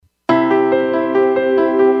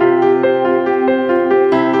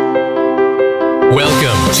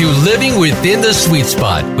to Living Within the Sweet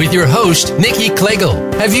Spot with your host, Nikki Klegel.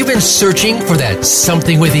 Have you been searching for that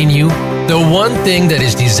something within you? The one thing that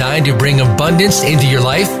is designed to bring abundance into your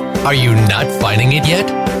life? Are you not finding it yet?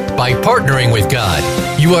 By partnering with God,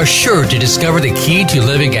 you are sure to discover the key to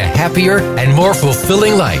living a happier and more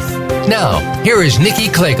fulfilling life. Now, here is Nikki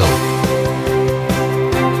Klegel.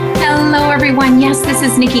 Hello, everyone. Yes, this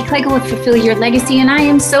is Nikki Klegel with Fulfill Your Legacy, and I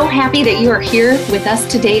am so happy that you are here with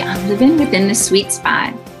us today on Living Within the Sweet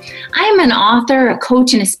Spot. I am an author, a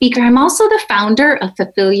coach, and a speaker. I'm also the founder of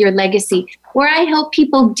Fulfill Your Legacy, where I help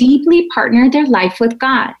people deeply partner their life with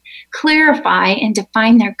God, clarify and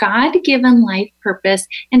define their God-given life purpose,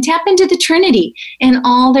 and tap into the Trinity and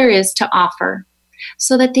all there is to offer,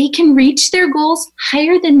 so that they can reach their goals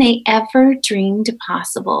higher than they ever dreamed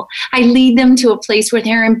possible. I lead them to a place where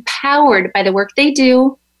they're empowered by the work they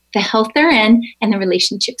do, the health they're in, and the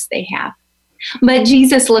relationships they have. But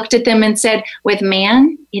Jesus looked at them and said, with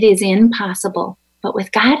man, it is impossible, but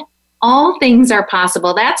with God, all things are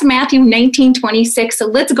possible. That's Matthew 19:26. So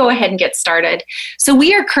let's go ahead and get started. So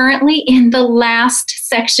we are currently in the last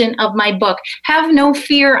section of my book. Have no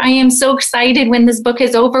fear. I am so excited when this book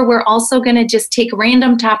is over. We're also going to just take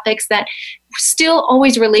random topics that still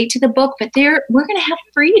always relate to the book, but we're going to have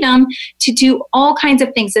freedom to do all kinds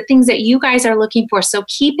of things, the things that you guys are looking for. So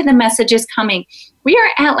keep the messages coming. We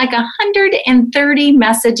are at like 130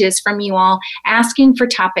 messages from you all asking for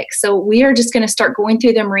topics. So we are just going to start going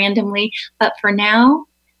through them randomly. But for now,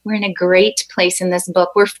 we're in a great place in this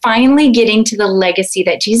book. We're finally getting to the legacy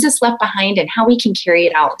that Jesus left behind and how we can carry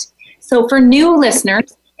it out. So for new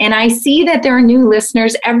listeners, and I see that there are new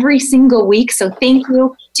listeners every single week, so thank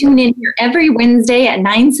you. Tune in here every Wednesday at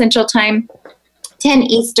 9 Central Time, 10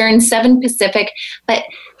 Eastern, 7 Pacific. But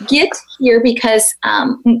get here because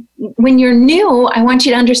when you're new, I want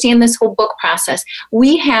you to understand this whole book process.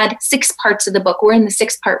 We had 6 parts of the book. We're in the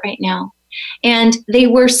 6th part right now. And they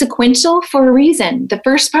were sequential for a reason. The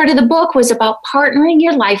first part of the book was about partnering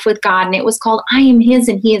your life with God, and it was called I Am His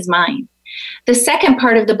and He Is Mine. The second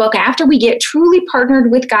part of the book, after we get truly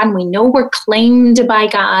partnered with God and we know we're claimed by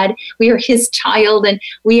God, we are His child and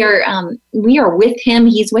we are with Him,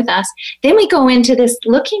 He's with us, then we go into this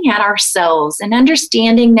looking at ourselves and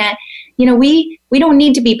understanding that, we don't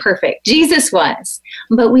need to be perfect. Jesus was,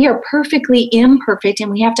 but we are perfectly imperfect,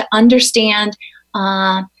 and we have to understand,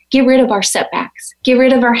 get rid of our setbacks, get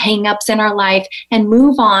rid of our hang-ups in our life, and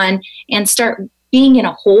move on and start being in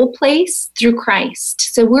a whole place through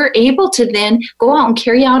Christ. So we're able to then go out and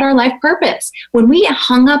carry out our life purpose. When we get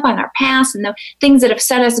hung up on our past and the things that have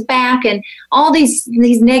set us back and all these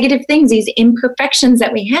negative things, these imperfections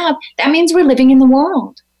that we have, that means we're living in the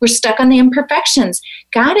world. We're stuck on the imperfections.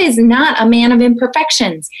 God is not a man of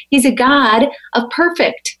imperfections. He's a God of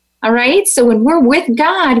perfect. All right. So when we're with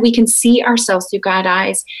God, we can see ourselves through God's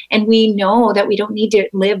eyes, and we know that we don't need to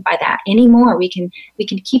live by that anymore. We can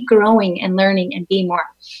keep growing and learning and be more.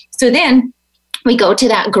 So then we go to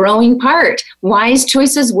that growing part. Wise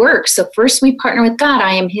choices work. So first we partner with God.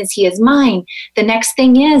 I am His, He is mine. The next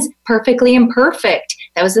thing is perfectly imperfect.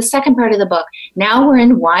 That was the second part of the book. Now we're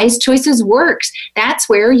in wise choices works. That's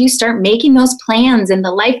where you start making those plans, and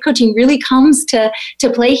the life coaching really comes to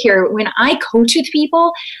play here. When I coach with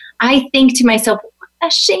people, I think to myself, what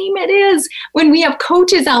a shame it is when we have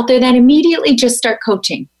coaches out there that immediately just start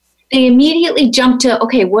coaching. They immediately jump to,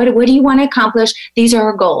 okay, what do you want to accomplish? These are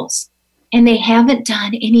our goals. And they haven't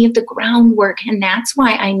done any of the groundwork. And that's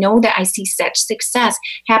why I know that I see such success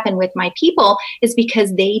happen with my people, is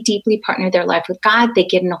because they deeply partner their life with God. They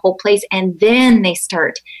get in a whole place, and then they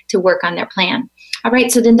start to work on their plan. All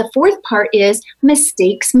right, so then the fourth part is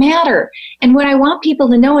mistakes matter. And what I want people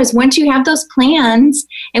to know is once you have those plans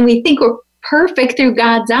and we think we're perfect through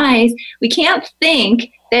God's eyes, we can't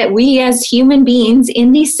think that we as human beings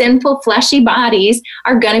in these sinful fleshy bodies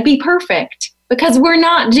are going to be perfect, because we're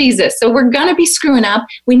not Jesus. So we're going to be screwing up.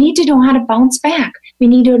 We need to know how to bounce back. We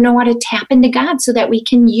need to know how to tap into God so that we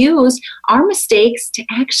can use our mistakes to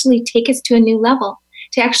actually take us to a new level,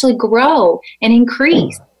 to actually grow and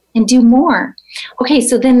increase and do more. Okay,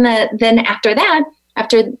 so then after that,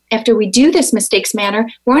 after we do this mistakes matter,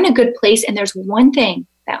 we're in a good place, and there's one thing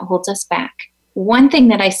that holds us back. One thing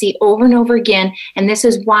that I see over and over again, and this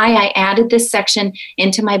is why I added this section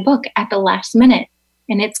into my book at the last minute,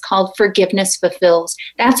 and it's called Forgiveness Fulfills.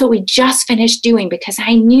 That's what we just finished doing, because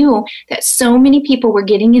I knew that so many people were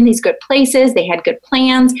getting in these good places. They had good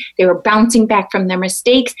plans. They were bouncing back from their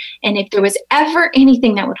mistakes, and if there was ever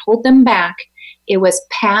anything that would hold them back, it was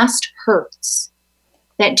past hurts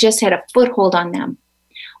that just had a foothold on them.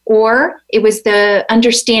 Or it was the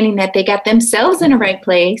understanding that they got themselves in a right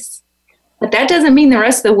place, but that doesn't mean the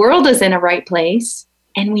rest of the world is in a right place.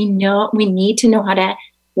 And we need to know how to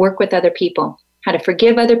work with other people, how to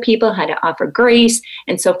forgive other people, how to offer grace.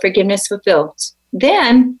 And so forgiveness fulfills.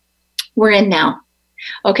 Then we're in now.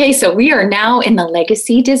 Okay, so we are now in the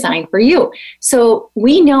legacy designed for you. So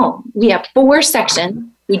we know we have 4 sections.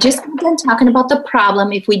 We just got done talking about the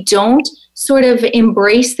problem. If we don't sort of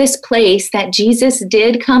embrace this place that Jesus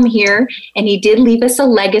did come here and he did leave us a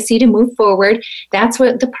legacy to move forward, that's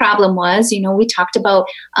what the problem was. We talked about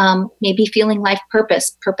maybe feeling life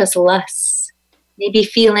purposeless. Maybe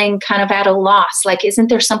feeling kind of at a loss, like, isn't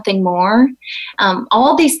there something more?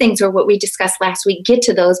 All these things are what we discussed last week. Get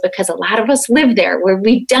to those because a lot of us live there where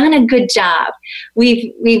we've done a good job.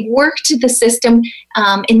 We've worked the system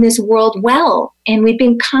in this world well, and we've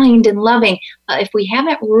been kind and loving. If we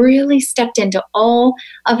haven't really stepped into all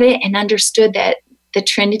of it and understood that the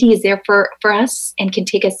Trinity is there for us and can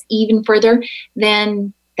take us even further,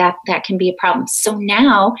 then that can be a problem. So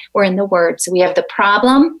now we're in the Word. So we have the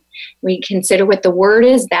problem. We consider what the Word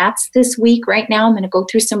is. That's this week. Right now, I'm going to go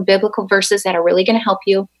through some biblical verses that are really going to help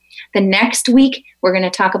you. The next week, we're going to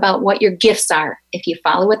talk about what your gifts are if you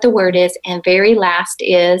follow what the Word is. And very last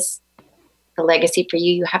is the legacy for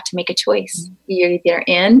you. You have to make a choice. You're either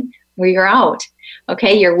in or you're out.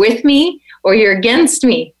 Okay, you're with me or you're against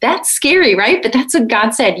me. That's scary, right? But that's what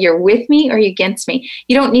God said. You're with me or you're against me.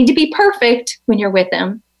 You don't need to be perfect when you're with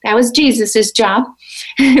him. That was Jesus's job.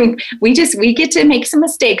 We get to make some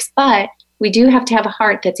mistakes, but we do have to have a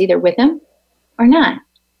heart that's either with him or not.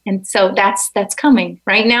 And so that's coming.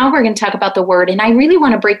 Right now, we're going to talk about the Word. And I really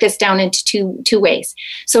want to break this down into two ways.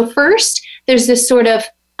 So first, there's this sort of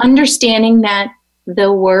understanding that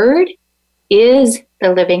the Word is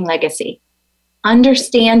the living legacy.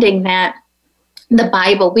 Understanding that the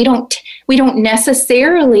Bible, we don't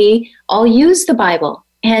necessarily all use the Bible.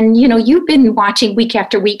 And, you've been watching week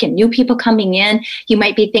after week and new people coming in. You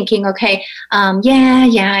might be thinking, okay,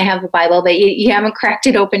 I have a Bible, but you haven't cracked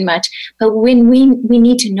it open much. But when we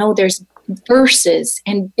need to know there's verses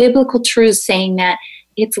and biblical truths saying that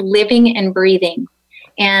it's living and breathing.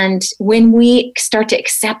 And when we start to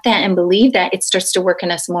accept that and believe that, it starts to work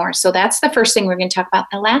in us more. So that's the first thing we're going to talk about.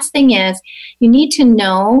 The last thing is you need to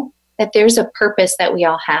know that there's a purpose that we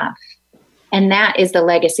all have. And that is the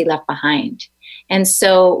legacy left behind. And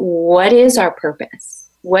so what is our purpose?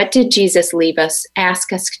 What did Jesus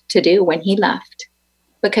ask us to do when he left?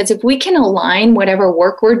 Because if we can align whatever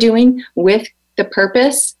work we're doing with the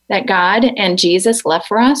purpose that God and Jesus left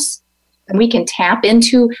for us, and we can tap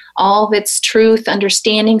into all of its truth,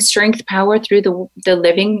 understanding, strength, power through the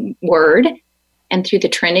living Word and through the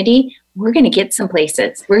Trinity, we're going to get some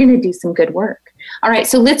places. We're going to do some good work. All right,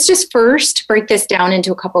 so let's just first break this down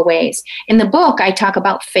into a couple ways. In the book, I talk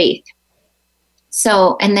about faith.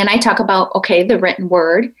 So, and then I talk about, the written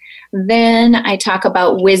Word. Then I talk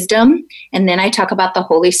about wisdom. And then I talk about the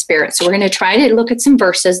Holy Spirit. So we're going to try to look at some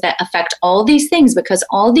verses that affect all these things because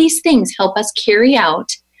all these things help us carry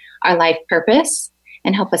out our life purpose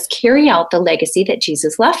and help us carry out the legacy that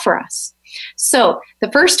Jesus left for us. So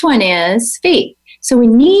the first one is faith. So we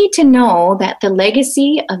need to know that the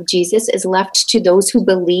legacy of Jesus is left to those who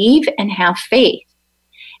believe and have faith.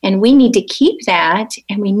 And we need to keep that,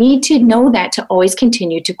 and we need to know that to always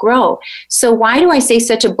continue to grow. So why do I say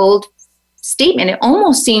such a bold statement? It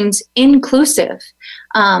almost seems inclusive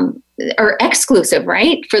or exclusive,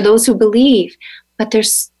 right, for those who believe.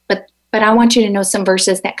 But I want you to know some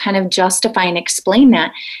verses that kind of justify and explain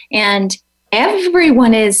that. And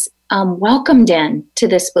everyone is welcomed in to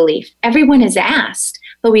this belief. Everyone is asked,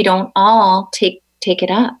 but we don't all take it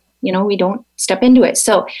up. We don't step into it.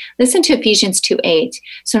 So listen to Ephesians 2:8.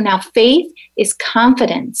 So now faith is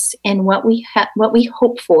confidence in what we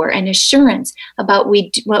hope for and assurance about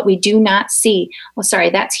what we do not see.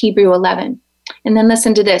 That's Hebrew 11. And then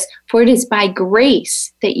listen to this. For it is by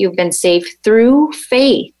grace that you've been saved through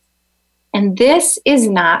faith. And this is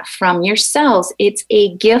not from yourselves. It's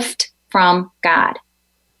a gift from God.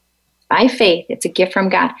 By faith, it's a gift from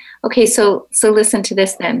God. Okay, so listen to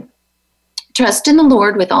this then. Trust in the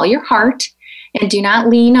Lord with all your heart and do not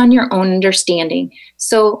lean on your own understanding.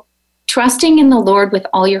 So trusting in the Lord with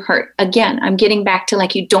all your heart. Again, I'm getting back to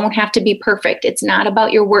you don't have to be perfect. It's not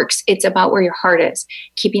about your works. It's about where your heart is.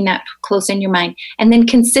 Keeping that close in your mind. And then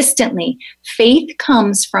consistently, faith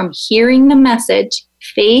comes from hearing the message.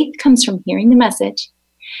 Faith comes from hearing the message.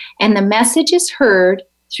 And the message is heard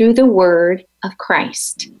through the word of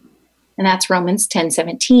Christ. And that's Romans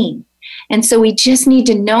 10:17. And so we just need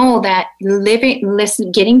to know that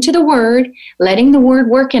getting to the Word, letting the Word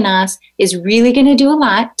work in us is really going to do a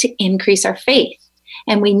lot to increase our faith.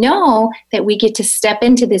 And we know that we get to step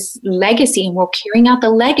into this legacy and we're carrying out the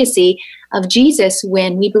legacy of Jesus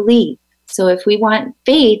when we believe. So if we want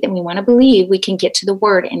faith and we want to believe, we can get to the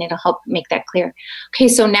word and it'll help make that clear. Okay,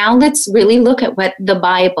 so now let's really look at what the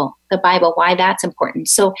Bible, why that's important.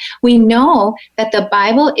 So we know that the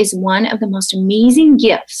Bible is one of the most amazing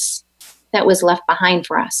gifts that was left behind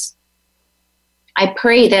for us. I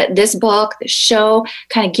pray that this book, the show,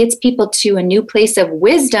 kind of gets people to a new place of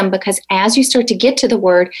wisdom, because as you start to get to the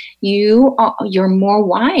word, you're more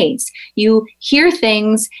wise. You hear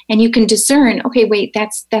things and you can discern, okay, wait,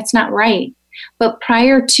 that's not right. But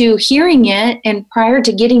prior to hearing it and prior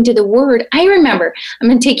to getting to the word, I remember, I'm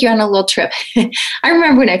going to take you on a little trip. I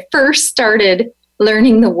remember when I first started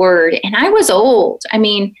learning the word, and I was old. I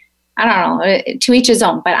mean, I don't know, to each his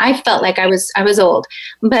own, but I felt like I was old.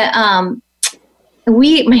 But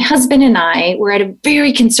my husband and I were at a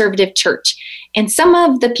very conservative church, and some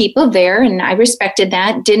of the people there, and I respected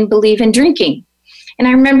that, didn't believe in drinking. And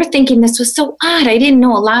I remember thinking this was so odd. I didn't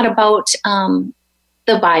know a lot about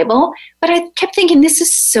the Bible, but I kept thinking this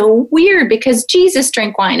is so weird because Jesus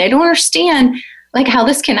drank wine. I don't understand like how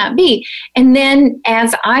this cannot be. And then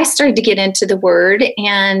as I started to get into the word,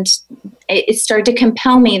 and it started to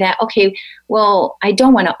compel me that, okay, well, I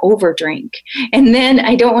don't want to overdrink. And then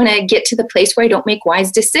I don't want to get to the place where I don't make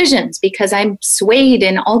wise decisions because I'm swayed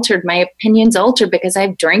and altered. My opinion's altered because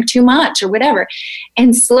I've drank too much or whatever.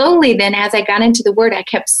 And slowly then, as I got into the word, I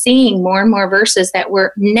kept seeing more and more verses that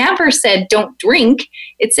were never said, don't drink.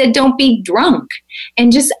 It said, don't be drunk.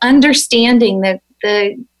 And just understanding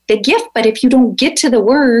the gift. But if you don't get to the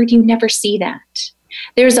word, you never see that.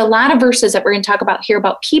 There's a lot of verses that we're going to talk about here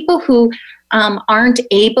about people who aren't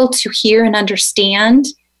able to hear and understand.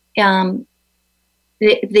 They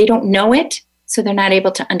don't know it, so they're not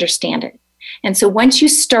able to understand it. And so once you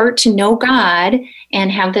start to know God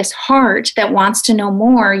and have this heart that wants to know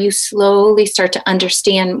more, you slowly start to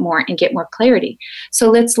understand more and get more clarity. So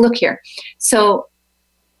let's look here. So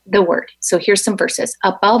the word. So here's some verses.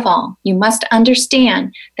 Above all, you must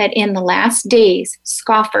understand that in the last days,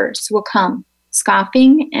 scoffers will come,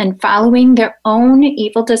 scoffing and following their own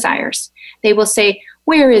evil desires. They will say,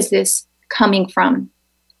 where is this coming from?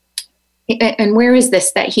 And where is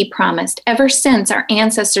this that he promised? Ever since our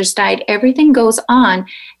ancestors died, everything goes on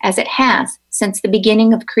as it has since the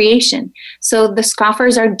beginning of creation. So the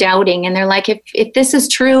scoffers are doubting, and they're like, if this is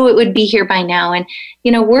true, it would be here by now. And,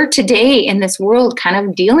 we're today in this world kind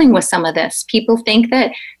of dealing with some of this. People think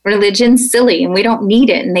that religion's silly and we don't need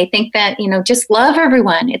it. And they think that, just love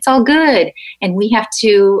everyone. It's all good. And we have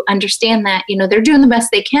to understand that, they're doing the best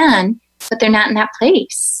they can, but they're not in that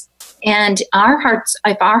place. And our hearts,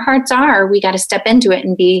 if our hearts are, we got to step into it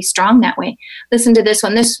and be strong that way. Listen to this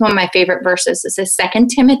one. This is one of my favorite verses. This is 2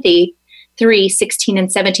 Timothy 3:16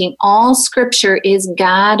 and 17. All scripture is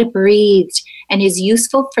God-breathed and is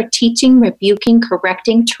useful for teaching, rebuking,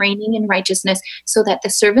 correcting, training in righteousness, so that the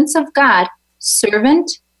servant of God,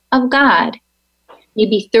 may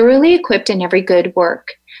be thoroughly equipped in every good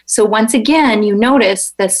work. So once again, you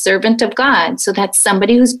notice the servant of God. So that's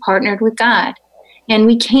somebody who's partnered with God. And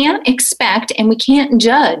we can't expect and we can't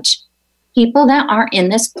judge people that are in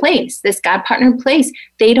this place, this God-partnered place.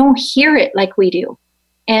 They don't hear it like we do.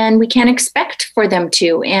 And we can't expect for them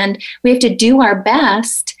to. And we have to do our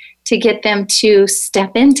best to get them to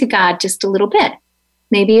step into God just a little bit.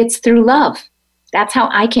 Maybe it's through love. That's how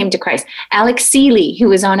I came to Christ. Alex Seeley, who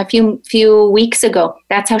was on a few weeks ago,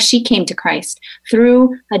 that's how she came to Christ,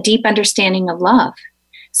 through a deep understanding of love.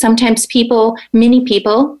 Sometimes many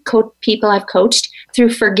people I've coached, through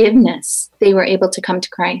forgiveness, they were able to come to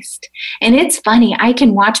Christ. And it's funny, I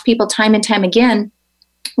can watch people time and time again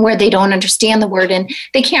where they don't understand the word and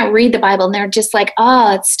they can't read the Bible, and they're just like,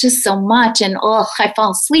 oh, it's just so much, and oh, I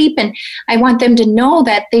fall asleep. And I want them to know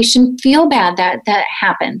that they shouldn't feel bad that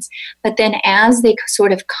happens. But then as they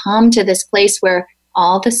sort of come to this place where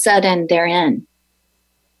all of a sudden they're in,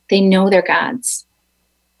 they know they're God's.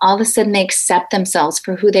 All of a sudden they accept themselves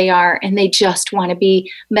for who they are, and they just want to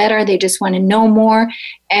be better. They just want to know more.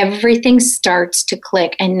 Everything starts to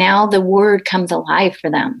click, and now the word comes alive for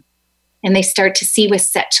them, and they start to see with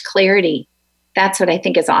such clarity. That's what I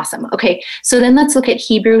think is awesome. Okay, so then let's look at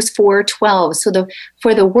Hebrews 4:12. So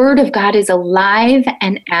for the word of God is alive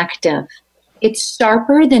and active. It's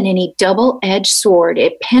sharper than any double-edged sword.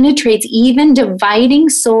 It penetrates even dividing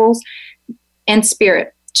souls and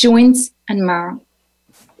spirit, joints and marrow.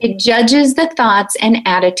 It judges the thoughts and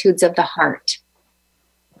attitudes of the heart.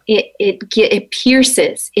 It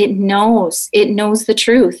pierces. It knows the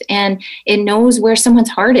truth, and it knows where someone's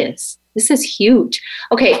heart is. This is huge.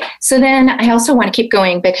 Okay, so then I also want to keep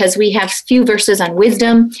going because we have a few verses on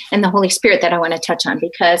wisdom and the Holy Spirit that I want to touch on,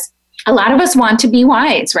 because A lot of us want to be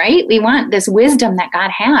wise, right? We want this wisdom that God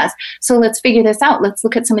has. So let's figure this out. Let's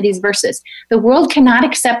look at some of these verses. The world cannot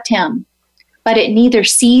accept him, but it neither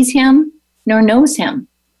sees him nor knows him.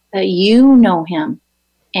 But you know him,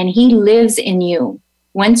 and he lives in you.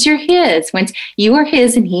 Once you're his, once you are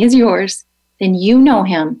his and he is yours, then you know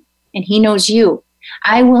him, and he knows you.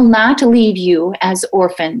 I will not leave you as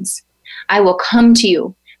orphans. I will come to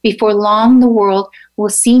you. Before long, the world will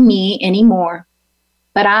see me anymore,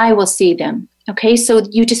 but I will see them. Okay, so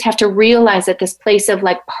you just have to realize that this place of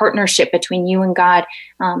like partnership between you and God,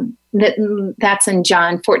 that's in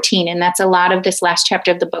John 14, and that's a lot of this last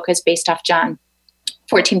chapter of the book is based off John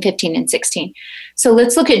 14, 15, and 16. So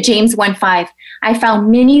let's look at James 1:5. I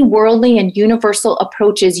found many worldly and universal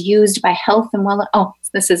approaches used by health and well. Oh,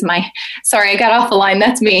 this is sorry, I got off the line.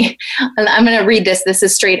 That's me. I'm going to read this. This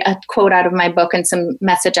is straight a quote out of my book and some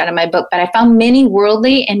message out of my book. But I found many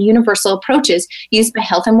worldly and universal approaches used by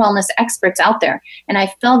health and wellness experts out there. And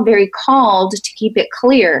I felt very called to keep it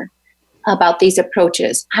clear about these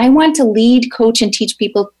approaches. I want to lead, coach, and teach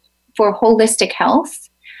people for holistic health,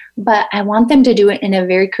 but I want them to do it in a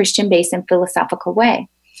very Christian-based and philosophical way.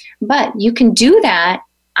 But you can do that.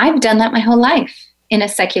 I've done that my whole life in a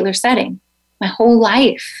secular setting. My whole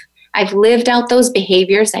life. I've lived out those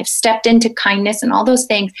behaviors. I've stepped into kindness and all those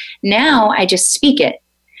things. Now I just speak it.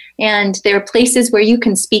 And there are places where you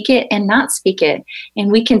can speak it and not speak it.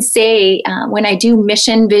 And we can say, when I do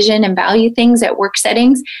mission, vision, and value things at work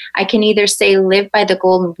settings, I can either say live by the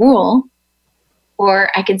golden rule,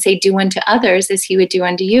 or I can say do unto others as he would do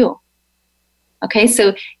unto you. Okay,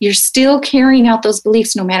 so you're still carrying out those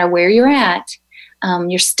beliefs no matter where you're at.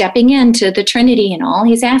 You're stepping into the Trinity and all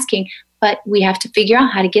he's asking, but we have to figure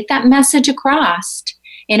out how to get that message across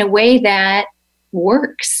in a way that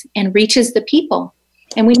works and reaches the people.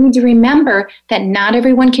 And we need to remember that not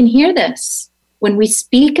everyone can hear this. When we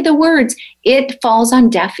speak the words, it falls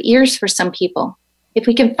on deaf ears for some people. If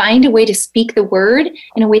we can find a way to speak the word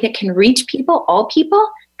in a way that can reach people, all people,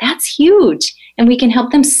 that's huge. And we can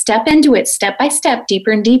help them step into it step by step,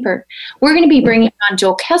 deeper and deeper. We're going to be bringing on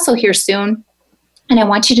Joel Kessel here soon. And I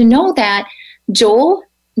want you to know that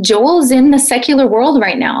Joel's in the secular world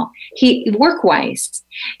right now, work-wise.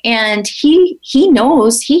 And he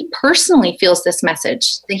knows, he personally feels this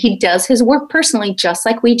message. That he does his work personally just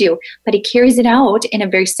like we do, but he carries it out in a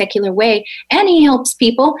very secular way. And he helps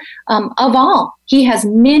people of all. He has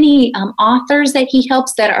many authors that he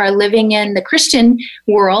helps that are living in the Christian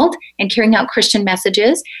world and carrying out Christian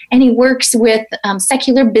messages. And he works with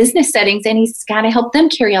secular business settings, and he's got to help them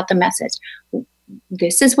carry out the message.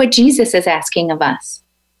 This is what Jesus is asking of us.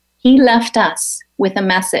 He left us with a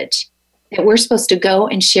message that we're supposed to go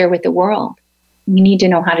and share with the world. We need to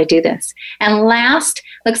know how to do this. And last,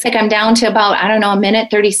 looks like I'm down to about, a minute,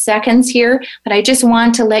 30 seconds here, but I just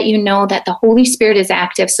want to let you know that the Holy Spirit is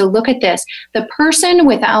active. So look at this. The person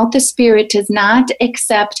without the Spirit does not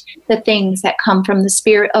accept the things that come from the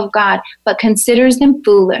Spirit of God, but considers them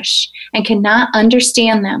foolish and cannot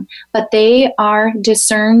understand them. But they are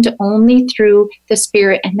discerned only through the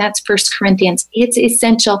Spirit, and that's 1 Corinthians. It's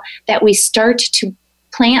essential that we start to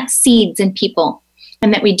plant seeds in people,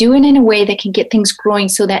 and that we do it in a way that can get things growing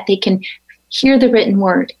so that they can hear the written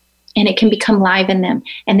word and it can become live in them,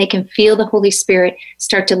 and they can feel the Holy Spirit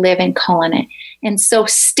start to live and call on it. And so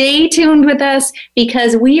stay tuned with us,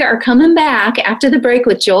 because we are coming back after the break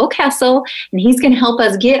with Joel Kessel, and he's going to help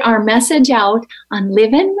us get our message out on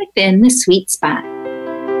living within the sweet spot.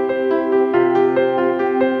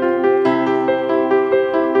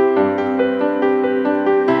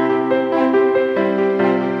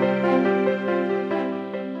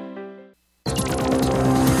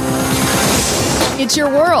 It's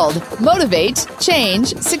your world. Motivate,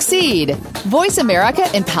 change, succeed.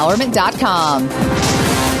 VoiceAmericaEmpowerment.com.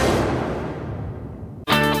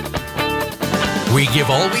 We give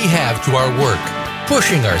all we have to our work,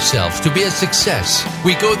 pushing ourselves to be a success.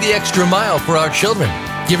 We go the extra mile for our children,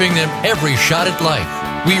 giving them every shot at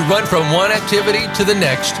life. We run from one activity to the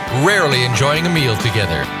next, rarely enjoying a meal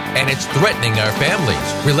together. And it's threatening our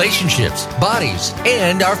families, relationships, bodies,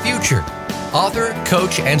 and our future. Author,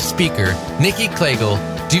 coach, and speaker Nikki Klegel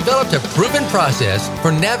developed a proven process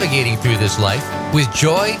for navigating through this life with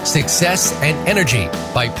joy, success, and energy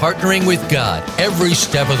by partnering with God every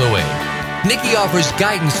step of the way. Nikki offers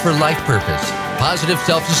guidance for life purpose, positive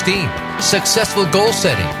self-esteem, successful goal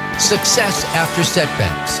setting, success after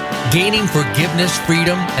setbacks, gaining forgiveness,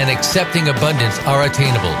 freedom, and accepting abundance are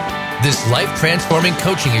attainable. This life-transforming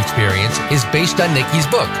coaching experience is based on Nikki's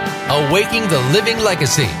book, Awaking the Living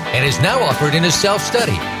Legacy, and is now offered in a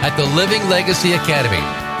self-study at the Living Legacy Academy.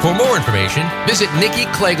 For more information, visit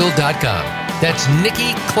NikkiKlegel.com. That's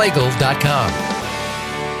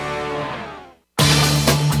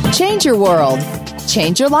NikkiKlegel.com. Change your world.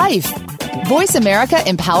 Change your life.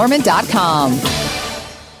 VoiceAmericaEmpowerment.com.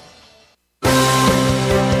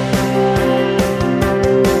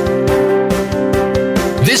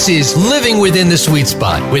 This is Living Within the Sweet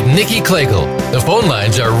Spot with Nikki Klegel. The phone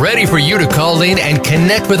lines are ready for you to call in and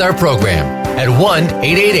connect with our program at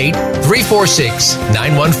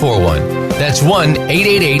 1-888-346-9141. That's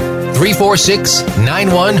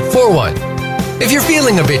 1-888-346-9141. If you're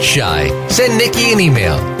feeling a bit shy, send Nikki an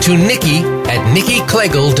email to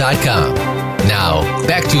nikki@nikkiklegel.com. Now,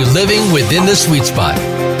 back to Living Within the Sweet Spot.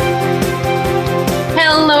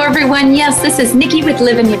 Hello, everyone. Yes, this is Nikki with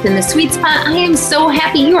Living Within the Sweet Spot. I am so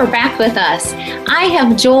happy you are back with us. I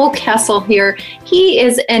have Joel Kessel here. He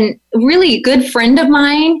is a really good friend of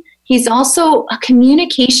mine. He's also a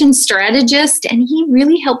communication strategist, and he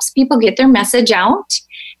really helps people get their message out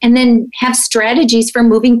and then have strategies for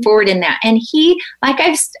moving forward in that. And he, like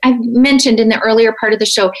I've mentioned in the earlier part of the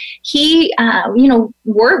show, he,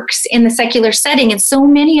 works in the secular setting. And so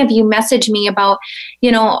many of you message me about,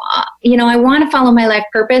 I want to follow my life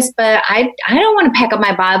purpose, but I don't want to pack up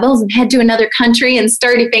my Bibles and head to another country and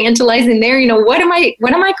start evangelizing there. What am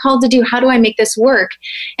I called to do? How do I make this work?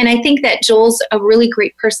 And I think that Joel's a really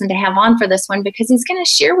great person to have on for this one, because he's going to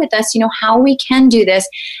share with us, how we can do this.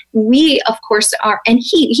 We, of course, are, and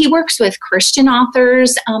he works with Christian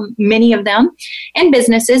authors, many of them, and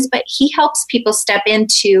businesses, but he helps people step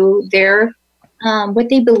into their, what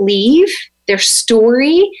they believe, their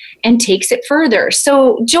story, and takes it further.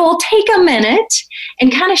 So Joel, take a minute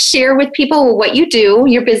and kind of share with people what you do,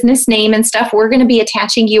 your business name and stuff. We're going to be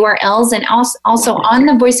attaching URLs, and also on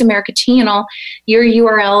the Voice America channel, your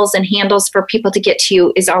URLs and handles for people to get to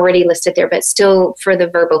you is already listed there, but still for the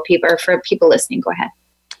verbal people or for people listening, go ahead.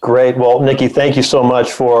 Great. Well, Nikki, thank you so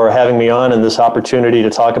much for having me on and this opportunity to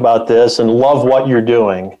talk about this, and love what you're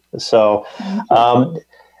doing. So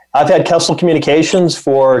I've had Kessel Communications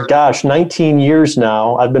for, 19 years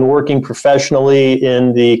now. I've been working professionally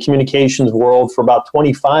in the communications world for about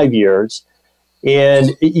 25 years.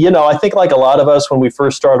 And, I think like a lot of us, when we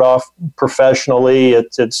first start off professionally,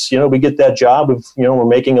 it's we get that job of, we're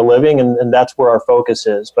making a living, and that's where our focus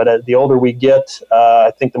is. But the older we get,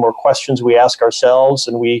 I think the more questions we ask ourselves,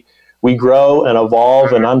 and we grow and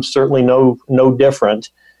evolve, and I'm certainly no different.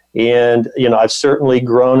 And, I've certainly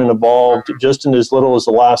grown and evolved just in as little as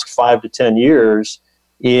the last 5 to 10 years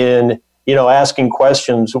in, asking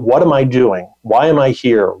questions. What am I doing? Why am I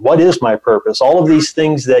here? What is my purpose? All of these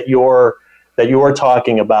things that you're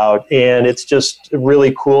talking about. And it's just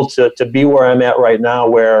really cool to be where I'm at right now,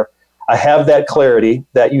 where I have that clarity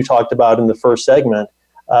that you talked about in the first segment,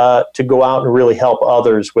 to go out and really help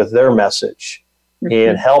others with their message,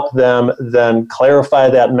 and help them then clarify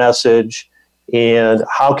that message. And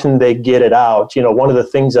how can they get it out? One of the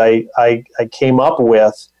things I came up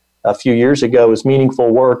with a few years ago is meaningful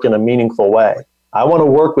work in a meaningful way. I want to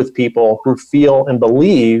work with people who feel and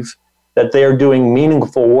believe that they are doing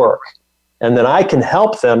meaningful work. And then I can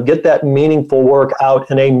help them get that meaningful work out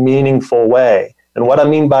in a meaningful way. And what I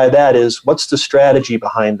mean by that is, what's the strategy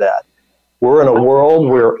behind that? We're in a world,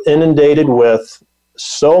 we're inundated with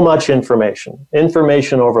so much information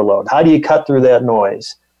overload. How do you cut through that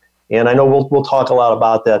noise? And I know we'll talk a lot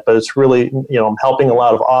about that, but it's really, I'm helping a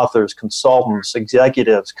lot of authors, consultants,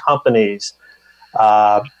 executives, companies,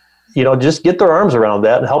 just get their arms around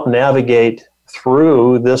that and help navigate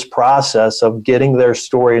through this process of getting their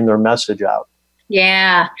story and their message out.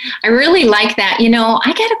 Yeah, I really like that.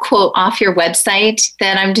 I got a quote off your website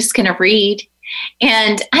that I'm just going to read.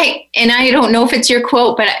 And I don't know if it's your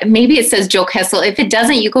quote, but maybe it says Joel Kessel. If it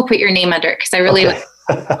doesn't, you go put your name under it, because I really like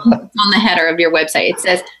on the header of your website. It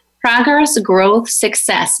says, progress, growth,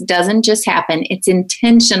 success doesn't just happen. It's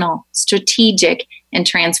intentional, strategic, and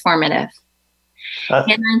transformative.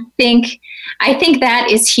 And I think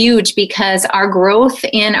that is huge, because our growth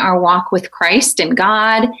in our walk with Christ and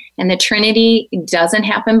God and the Trinity doesn't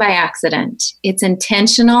happen by accident. It's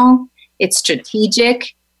intentional, it's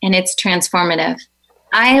strategic, and it's transformative.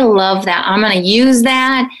 I love that. I'm going to use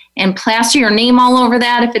that and plaster your name all over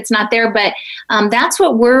that if it's not there. But that's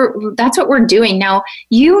what we're doing now.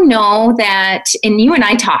 That, and you and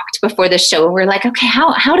I talked before the show. We're like, okay,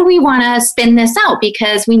 how do we want to spin this out?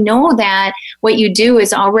 Because we know that what you do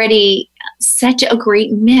is already such a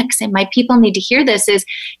great mix. And my people need to hear this is,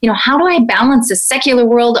 how do I balance the secular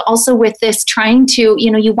world also with this trying to,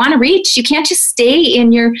 you want to reach, you can't just stay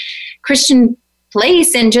in your Christian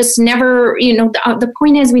place and just never, the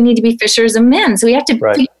point is we need to be fishers of men. So we have to figure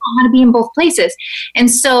out how to be in both places.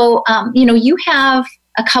 And so, you have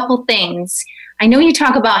a couple things I know you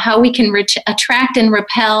talk about how we can attract and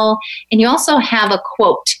repel, and you also have a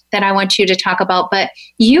quote that I want you to talk about, but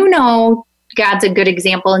God's a good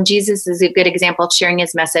example and Jesus is a good example of sharing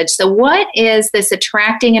his message. So what is this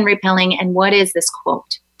attracting and repelling, and what is this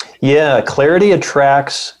quote? Yeah, clarity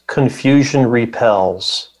attracts, confusion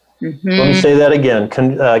repels. Mm-hmm. Let me say that again.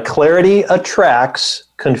 Clarity attracts,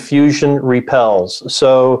 confusion repels.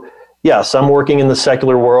 So yes, I'm working in the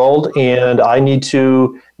secular world and I need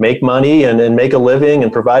to make money and make a living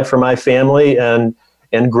and provide for my family and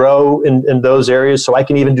grow in those areas so I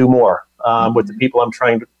can even do more with the people I'm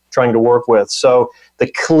trying to work with. So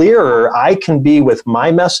the clearer I can be with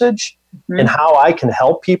my message and how I can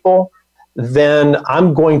help people, then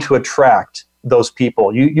I'm going to attract those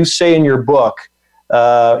people. You say in your book,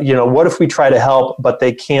 what if we try to help, but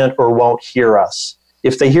they can't or won't hear us?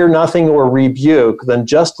 If they hear nothing or rebuke, then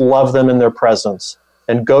just love them in their presence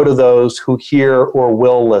and go to those who hear or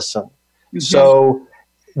will listen. Mm-hmm. So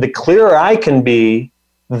the clearer I can be,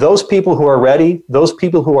 those people who are ready, those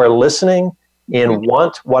people who are listening and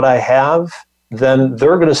want what I have, then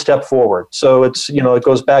they're going to step forward. So it's, it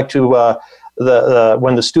goes back to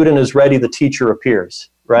when the student is ready, the teacher appears.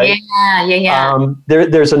 Right? Yeah.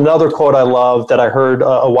 There's another quote I love that I heard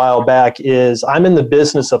a while back is, I'm in the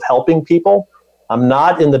business of helping people. I'm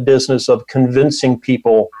not in the business of convincing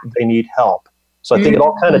people they need help. So I think it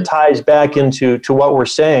all kind of ties back into what we're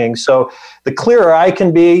saying. So the clearer I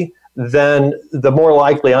can be, then the more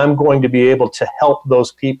likely I'm going to be able to help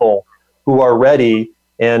those people who are ready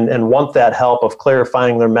and want that help of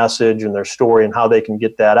clarifying their message and their story and how they can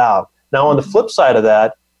get that out. Now, on the flip side of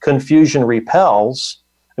that, confusion repels.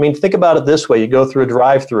 I mean, think about it this way. You go through a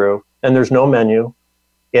drive-through and there's no menu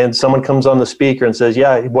and someone comes on the speaker and says,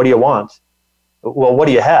 yeah, what do you want? Well, what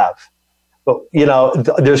do you have? But,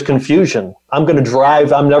 there's confusion. I'm going to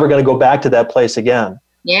drive. I'm never going to go back to that place again.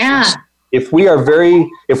 Yeah. If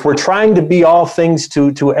we're trying to be all things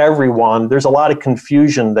to everyone, there's a lot of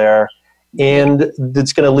confusion there. And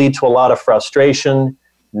it's going to lead to a lot of frustration,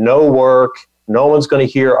 no work. No one's going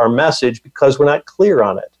to hear our message because we're not clear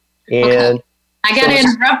on it. And okay. I got to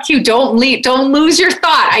interrupt you. Don't lose your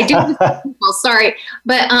thought. I do. Well, sorry.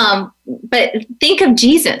 But think of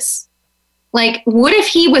Jesus. Like, what if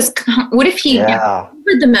he heard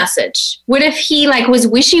the message? What if he was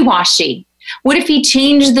wishy-washy? What if he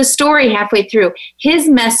changed the story halfway through? His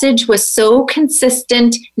message was so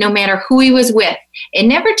consistent no matter who he was with. It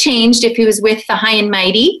never changed if he was with the high and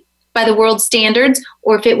mighty by the world standards,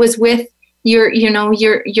 or if it was with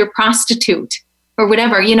your prostitute or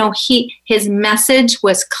whatever. His message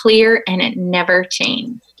was clear and it never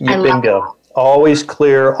changed. Bingo. Always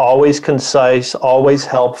clear, always concise, always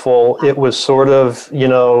helpful. It was sort of,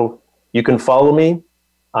 you can follow me.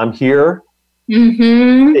 I'm here.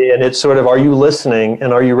 Mm-hmm. And it's sort of, are you listening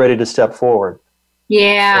and are you ready to step forward?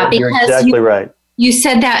 Yeah, and you're exactly right. You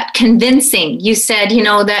said that convincing. You said,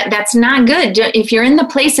 that's not good. If you're in the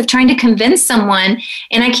place of trying to convince someone,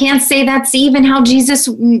 and I can't say that's even how Jesus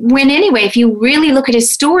went anyway. If you really look at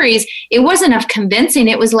his stories, it wasn't of convincing.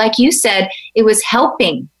 It was like you said, it was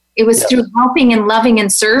helping. It was through helping and loving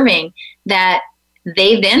and serving that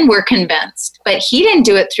they then were convinced. But he didn't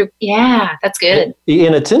do it through, that's good.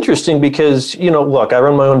 And it's interesting because, look, I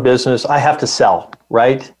run my own business. I have to sell,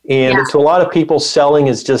 right? And to a lot of people, selling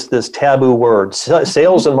is just this taboo word.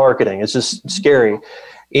 Sales and marketing, it's just scary.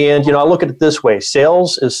 And, I look at it this way.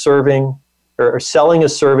 Sales is serving, or selling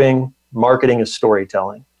is serving, marketing is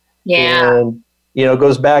storytelling. Yeah. And, it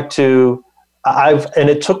goes back to, and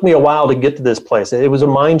it took me a while to get to this place. It was a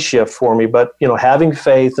mind shift for me, but having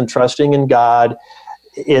faith and trusting in God,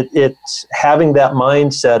 it's having that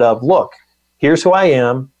mindset of, look, here's who I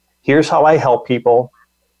am, here's how I help people,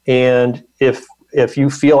 and if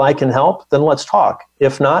you feel I can help, then let's talk.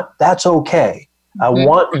 If not, that's okay. I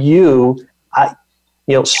want you.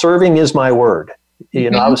 Serving is my word.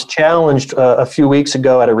 I was challenged a few weeks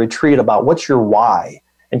ago at a retreat about what's your why.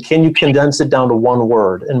 And can you condense it down to one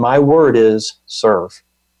word? And my word is serve.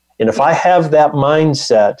 And if I have that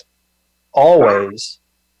mindset always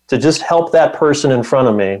to just help that person in front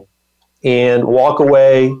of me and walk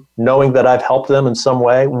away knowing that I've helped them in some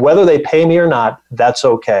way, whether they pay me or not, that's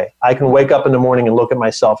okay. I can wake up in the morning and look at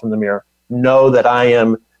myself in the mirror, know that I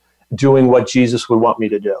am doing what Jesus would want me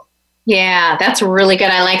to do. Yeah, that's really good.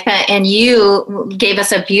 I like that. And you gave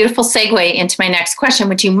us a beautiful segue into my next question,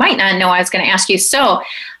 which you might not know I was going to ask you. So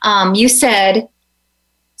you said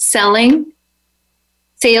sales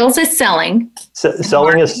is selling.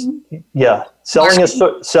 Selling is, Selling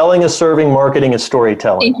is serving, marketing is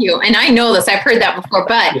storytelling. Thank you. And I know this, I've heard that before,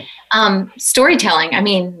 but storytelling, I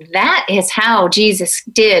mean, that is how Jesus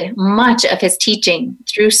did much of his teaching,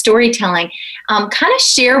 through storytelling. Kind of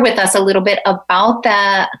share with us a little bit about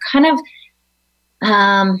the kind of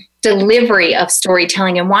delivery of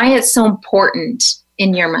storytelling and why it's so important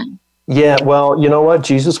in your mind. Yeah, well, you know what?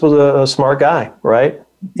 Jesus was a smart guy, right?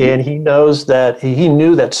 And he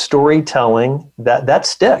knew that storytelling, that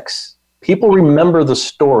sticks. People remember the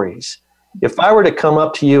stories. If I were to come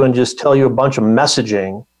up to you and just tell you a bunch of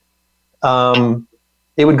messaging,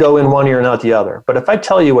 it would go in one ear and out the other. But if I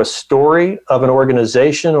tell you a story of an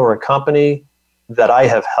organization or a company that I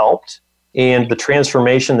have helped and the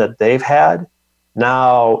transformation that they've had,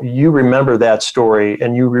 now you remember that story,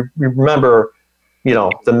 and you remember,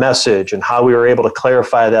 the message and how we were able to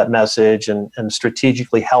clarify that message and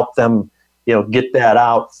strategically help them, get that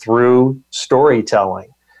out through storytelling.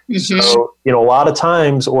 Mm-hmm. So, a lot of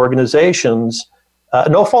times organizations,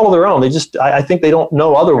 no fault of their own, I think they don't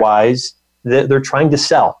know otherwise. They're trying to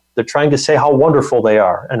sell. They're trying to say how wonderful they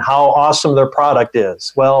are and how awesome their product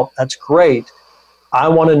is. Well, that's great. I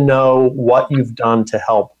want to know what you've done to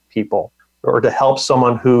help people or to help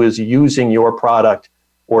someone who is using your product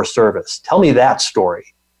or service. Tell me that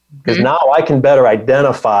story, because now I can better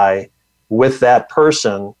identify with that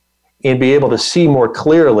person and be able to see more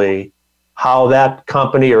clearly how that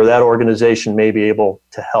company or that organization may be able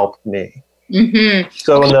to help me. Mm-hmm.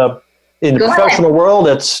 So in the professional world,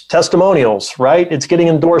 it's testimonials, right? It's getting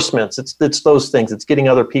endorsements. It's those things. It's getting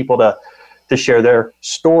other people to share their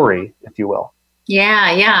story, if you will.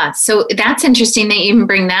 Yeah. So that's interesting that you even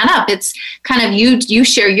bring that up. It's kind of you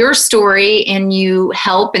share your story and you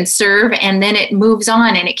help and serve, and then it moves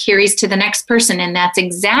on and it carries to the next person. And that's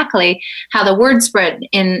exactly how the word spread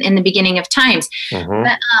in the beginning of times. Mm-hmm.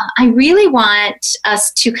 But I really want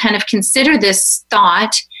us to kind of consider this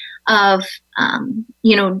thought of,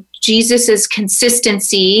 Jesus's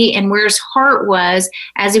consistency and where his heart was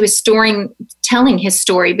as he was telling his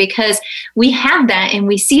story, because we have that and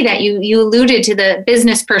we see that. You alluded to the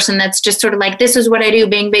business person that's just sort of like, this is what I do,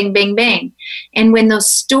 bang, bang, bang, bang. And when those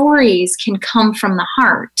stories can come from the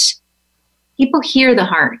heart, people hear the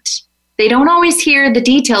heart. They don't always hear the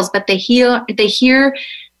details, but they hear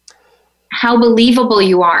how believable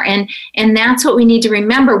you are. And that's what we need to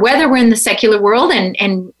remember, whether we're in the secular world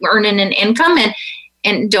and earning an income.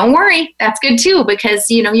 And don't worry, that's good too, because,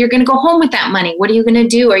 you're going to go home with that money. What are you going to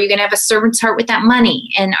do? Are you going to have a servant's heart with that money?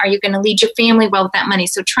 And are you going to lead your family well with that money?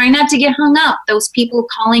 So try not to get hung up. Those people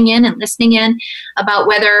calling in and listening in about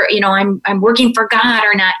whether, I'm working for God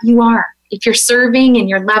or not. You are. If you're serving and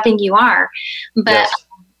you're loving, you are. But, yes.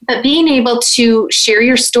 But being able to share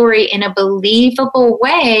your story in a believable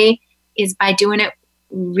way is by doing it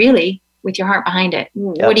really with your heart behind it.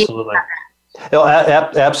 Absolutely. What do you think about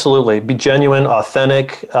that? Absolutely. Be genuine,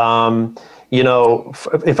 authentic. If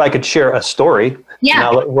I could share a story,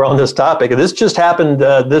 now that we're on this topic. This just happened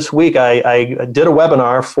this week. I did a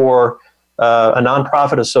webinar for a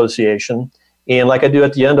nonprofit association. And like I do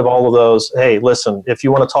at the end of all of those, hey, listen, if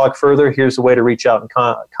you want to talk further, here's the way to reach out and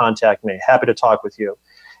contact me. Happy to talk with you.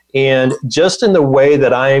 And just in the way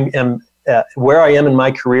that I am, where I am in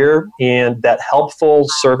my career and that helpful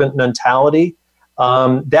servant mentality,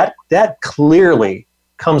 that clearly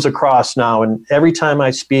comes across now. And every time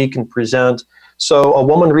I speak and present, so a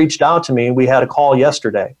woman reached out to me. We had a call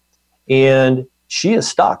yesterday, and she is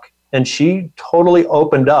stuck. And she totally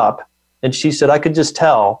opened up, and she said, I could just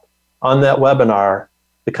tell on that webinar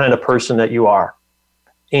the kind of person that you are.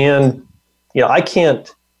 And, I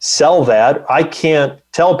can't sell that. I can't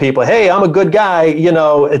tell people, hey, I'm a good guy.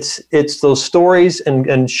 It's those stories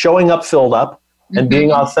and showing up filled up. And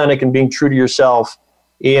being authentic and being true to yourself.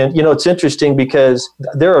 And, it's interesting because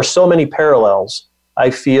there are so many parallels. I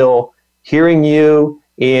feel hearing you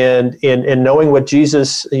and knowing what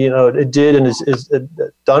Jesus, did and is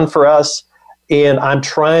done for us. And I'm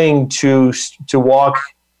trying to walk,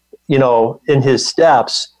 in his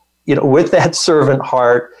steps, with that servant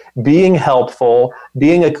heart, being helpful,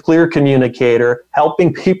 being a clear communicator,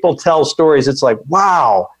 helping people tell stories. It's like,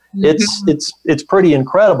 wow, it's pretty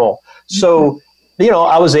incredible. So,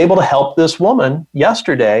 I was able to help this woman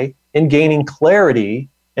yesterday in gaining clarity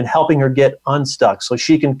and helping her get unstuck so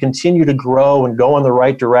she can continue to grow and go in the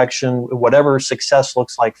right direction, whatever success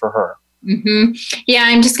looks like for her. Mm-hmm. Yeah,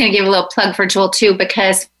 I'm just going to give a little plug for Joel too,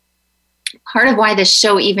 because part of why this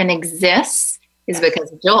show even exists is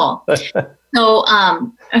because of Joel.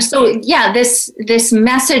 This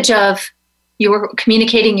message of you're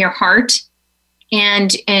communicating your heart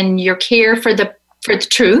and your care for the for the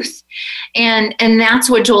truth. And that's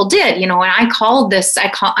what Joel did. You know, when I called this, I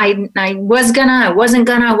was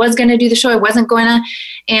gonna do the show. I wasn't gonna,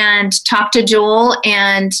 and talk to Joel.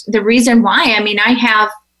 And the reason why, I mean, I have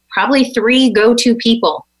probably 3 go-to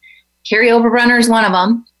people. Carryover runner is one of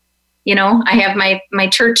them. You know, I have my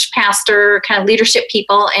church pastor kind of leadership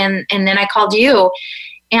people. And then I called you,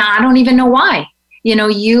 and I don't even know why. You know,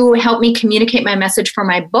 you helped me communicate my message for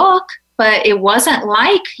my book, but it wasn't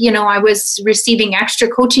like, you know, I was receiving extra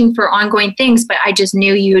coaching for ongoing things, but I just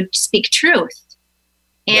knew you would speak truth.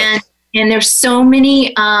 And there's so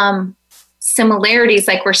many similarities,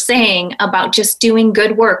 like we're saying, about just doing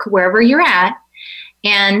good work wherever you're at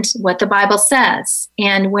and what the Bible says.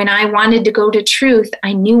 And when I wanted to go to truth,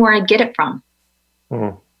 I knew where I'd get it from.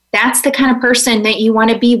 Mm-hmm. That's the kind of person that you want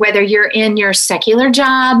to be, whether you're in your secular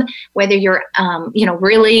job, whether you're,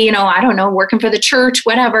 really, I don't know, working for the church,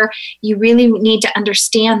 whatever. You really need to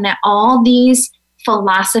understand that all these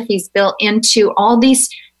philosophies built into all these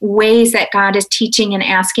ways that God is teaching and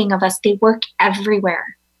asking of us, they work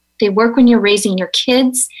everywhere. They work when you're raising your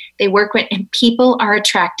kids. They work and people are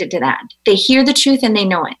attracted to that. They hear the truth and they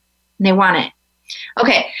know it and they want it.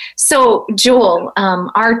 Okay, so Joel,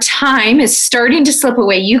 our time is starting to slip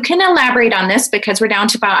away. You can elaborate on this because we're down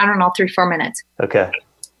to about, 3-4 minutes. Okay.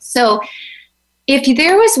 So if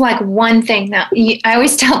there was like one thing that I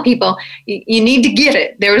always tell people, you need to get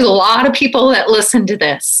it. There's a lot of people that listen to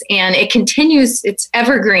this, and it continues, it's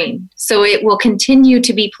evergreen. So it will continue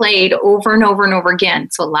to be played over and over and over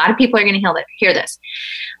again. So a lot of people are going to hear this.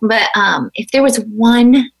 But if there was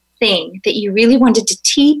one thing that you really wanted to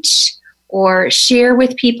teach or share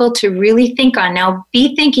with people to really think on. Now,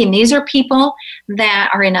 be thinking these are people that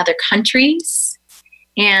are in other countries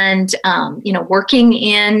and, working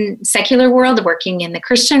in secular world, working in the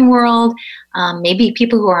Christian world, maybe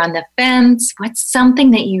people who are on the fence. What's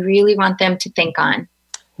something that you really want them to think on?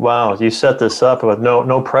 Wow, you set this up with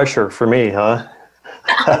no pressure for me, huh?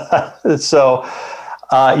 So,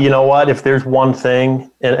 you know what? If there's one thing,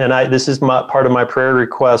 and this is part of my prayer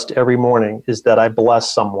request every morning, is that I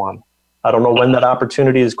bless someone. I don't know when that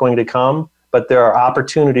opportunity is going to come, but there are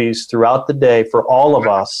opportunities throughout the day for all of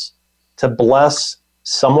us to bless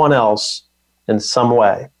someone else in some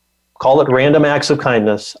way. Call it random acts of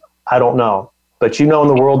kindness. I don't know. But in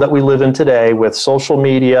the world that we live in today with social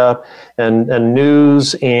media and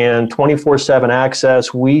news and 24/7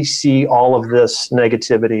 access, we see all of this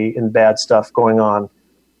negativity and bad stuff going on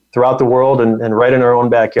throughout the world and right in our own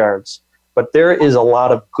backyards. But there is a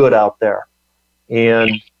lot of good out there.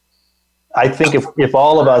 And I think if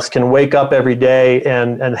all of us can wake up every day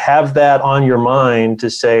and have that on your mind to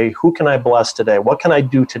say, who can I bless today? What can I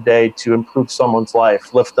do today to improve someone's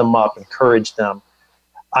life, lift them up, encourage them?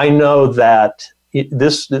 I know that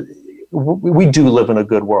we do live in a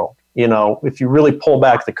good world. If you really pull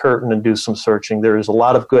back the curtain and do some searching, there is a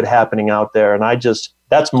lot of good happening out there. And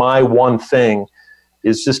that's my one thing,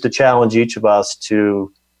 is just to challenge each of us to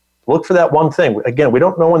look for that one thing. Again, we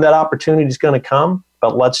don't know when that opportunity is going to come,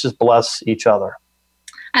 but let's just bless each other.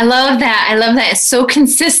 I love that. It's so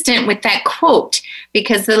consistent with that quote,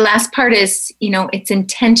 because the last part is, it's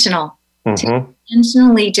intentional. Mm-hmm. To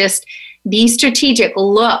intentionally just be strategic.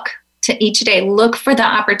 Look to each day. Look for the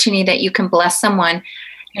opportunity that you can bless someone.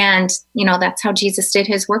 And, that's how Jesus did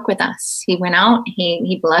his work with us. He went out,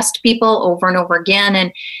 he blessed people over and over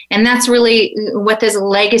again. And that's really what this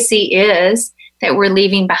legacy is that we're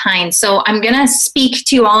leaving behind. So I'm going to speak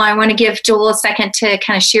to you all. I want to give Joel a second to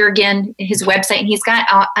kind of share again his website. And he's got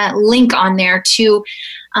a link on there to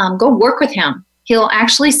go work with him. He'll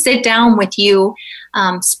actually sit down with you,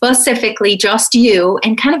 specifically just you,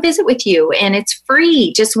 and kind of visit with you. And it's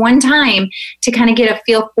free, just one time, to kind of get a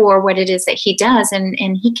feel for what it is that he does. And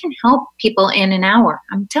he can help people in an hour,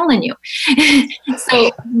 I'm telling you.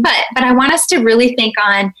 But I want us to really think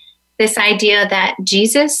on this idea that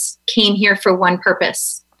Jesus came here for one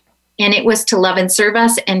purpose, and it was to love and serve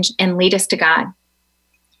us and lead us to God.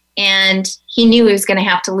 And he knew he was going to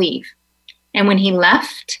have to leave. And when he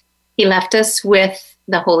left us with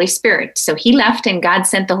the Holy Spirit. So he left and God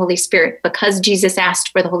sent the Holy Spirit, because Jesus asked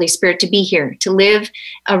for the Holy Spirit to be here, to live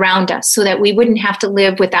around us, so that we wouldn't have to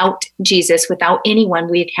live without Jesus, without anyone.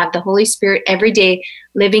 We'd have the Holy Spirit every day,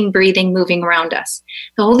 living, breathing, moving around us.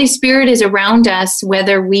 The Holy Spirit is around us,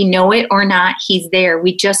 whether we know it or not. He's there.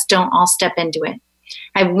 We just don't all step into it.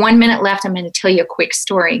 I have 1 minute left. I'm going to tell you a quick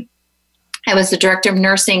story. I was the director of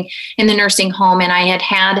nursing in the nursing home, and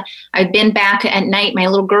I'd been back at night. My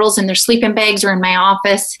little girls in their sleeping bags were in my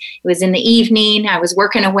office. It was in the evening. I was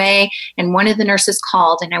working away, and one of the nurses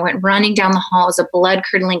called, and I went running down the hall. It was a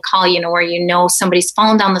blood-curdling call, where somebody's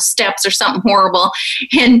fallen down the steps or something horrible.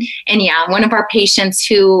 And yeah, one of our patients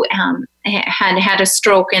who had a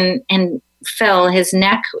stroke and fell, his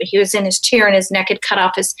neck, he was in his chair and his neck had cut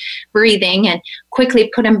off his breathing, and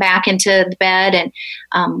quickly put him back into the bed. And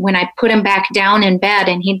when I put him back down in bed,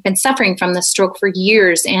 and he'd been suffering from the stroke for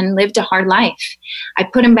years and lived a hard life, I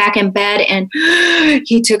put him back in bed, and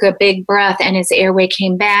he took a big breath, and his airway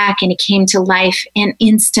came back, and he came to life. And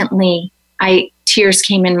instantly tears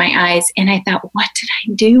came in my eyes, and I thought, what did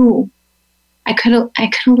I do? I could have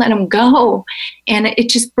let him go. And it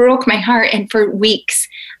just broke my heart. And for weeks,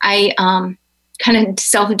 I kind of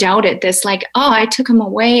self-doubted this, like, I took him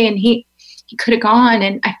away and he could have gone,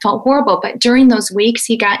 and I felt horrible. But during those weeks,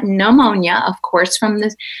 he got pneumonia, of course, from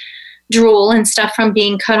the drool and stuff from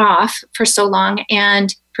being cut off for so long.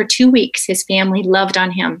 And for 2 weeks, his family loved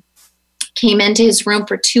on him, came into his room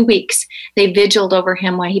for 2 weeks. They vigiled over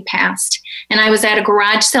him while he passed. And I was at a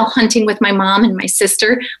garage sale hunting with my mom and my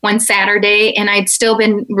sister one Saturday, and I'd still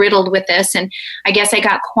been riddled with this. And I guess I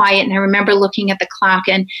got quiet, and I remember looking at the clock,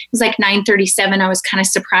 and it was like 9:37. I was kind of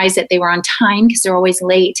surprised that they were on time because they're always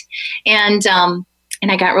late. And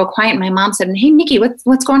I got real quiet, and my mom said, "Hey, Nikki,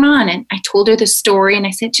 what's going on?" And I told her the story, and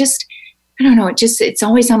I said, I don't know, it's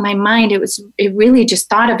always on my mind. It really just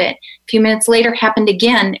thought of it. A few minutes later, happened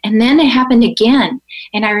again, and then it happened again.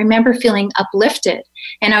 And I remember feeling uplifted.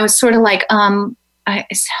 And I was sort of like,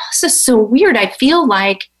 this is so weird. I feel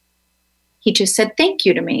like he just said thank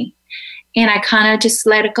you to me. And I kind of just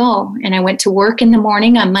let it go. And I went to work in the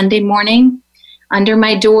morning on Monday morning. Under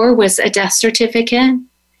my door was a death certificate,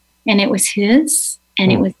 and it was his,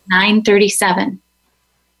 and it was 9:37.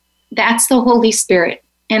 That's the Holy Spirit.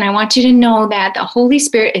 And I want you to know that the Holy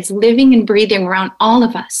Spirit is living and breathing around all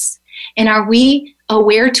of us. And are we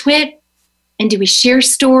aware to it? And do we share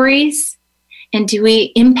stories? And do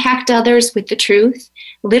we impact others with the truth?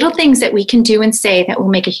 Little things that we can do and say that will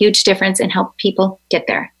make a huge difference and help people get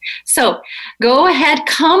there. So go ahead,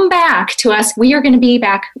 come back to us. We are going to be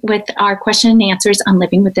back with our question and answers on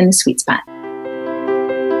living within the sweet spot.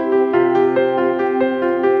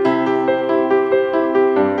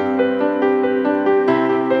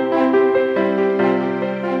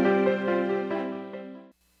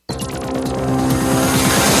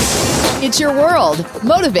 It's your world.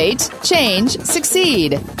 Motivate, change,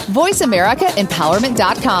 succeed.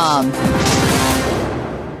 VoiceAmericaEmpowerment.com.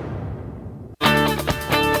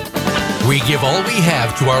 We give all we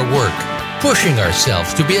have to our work, pushing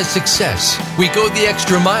ourselves to be a success. We go the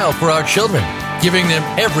extra mile for our children, giving them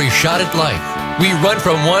every shot at life. We run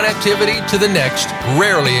from one activity to the next,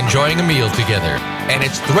 rarely enjoying a meal together. And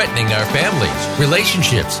it's threatening our families,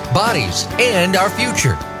 relationships, bodies, and our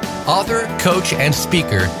future. Author, coach, and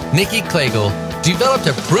speaker Nikki Klegel developed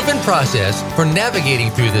a proven process for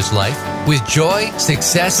navigating through this life with joy,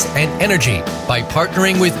 success, and energy by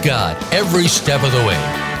partnering with God every step of the way.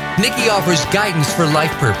 Nikki offers guidance for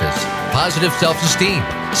life purpose, positive self-esteem,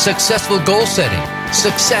 successful goal setting,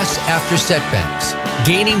 success after setbacks,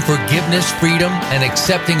 gaining forgiveness, freedom, and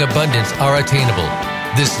accepting abundance are attainable.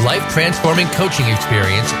 This life-transforming coaching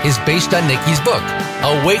experience is based on Nikki's book,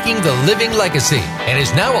 Awaking the Living Legacy, and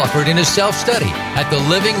is now offered in a self-study at the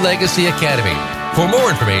Living Legacy Academy. For more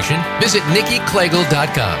information, visit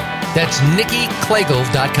NikkiKlegel.com. That's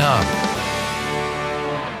NikkiKlegel.com.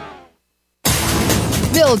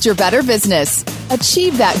 Build your better business.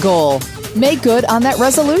 Achieve that goal. Make good on that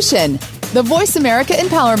resolution. The Voice America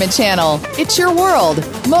Empowerment Channel. It's your world.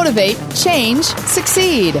 Motivate, change,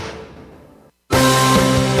 succeed.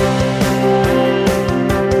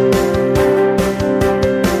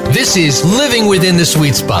 This is Living Within the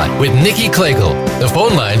Sweet Spot with Nikki Klegel. The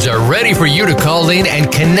phone lines are ready for you to call in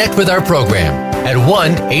and connect with our program at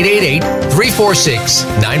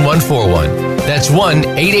 1-888-346-9141. That's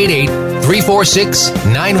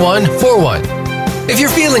 1-888-346-9141. If you're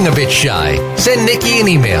feeling a bit shy, send Nikki an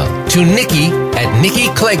email to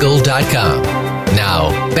nikki@nikkiklegel.com.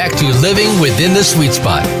 Now, back to Living Within the Sweet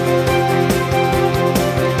Spot.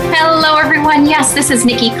 Hello, everyone. Yes, this is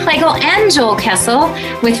Nikki Klegel and Joel Kessel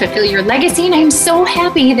with Fulfill Your Legacy, and I'm so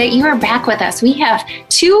happy that you are back with us. We have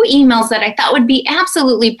 2 emails that I thought would be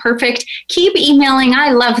absolutely perfect. Keep emailing.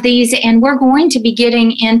 I love these, and we're going to be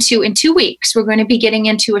getting into, in 2 weeks, we're going to be getting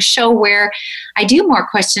into a show where I do more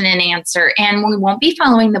question and answer, and we won't be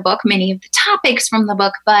following the book, many of the topics from the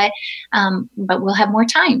book, but we'll have more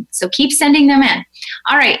time. So keep sending them in.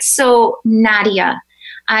 All right, so Nadia,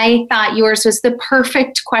 I thought yours was the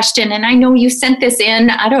perfect question. And I know you sent this in,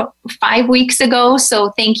 5 weeks ago.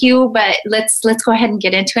 So thank you. But let's go ahead and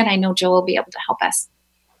get into it. I know Joel will be able to help us.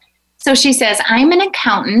 So she says, I'm an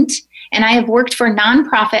accountant and I have worked for a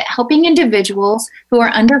nonprofit helping individuals who are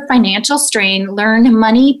under financial strain learn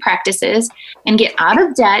money practices and get out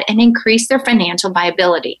of debt and increase their financial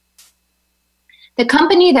viability. The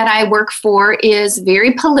company that I work for is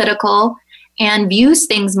very political and views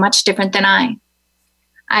things much different than I.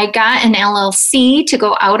 I got an LLC to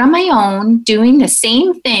go out on my own, doing the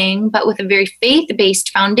same thing, but with a very faith-based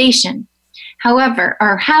foundation. However,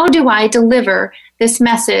 how do I deliver this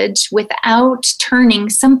message without turning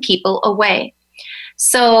some people away?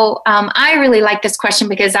 So I really like this question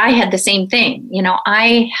because I had the same thing. You know,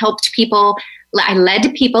 I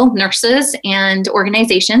led people, nurses and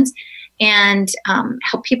organizations, and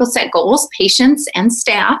helped people set goals, patients, and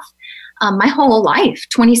staff. My whole life,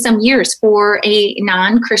 20 some years, for a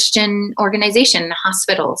non-Christian organization,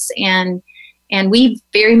 hospitals. And we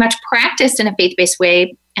very much practiced in a faith-based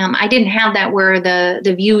way. I didn't have that where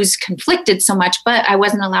the views conflicted so much, but I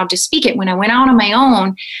wasn't allowed to speak it. When I went out on my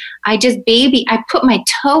own, I put my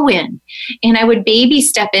toe in and I would baby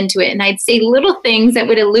step into it. And I'd say little things that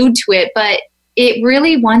would allude to it. But it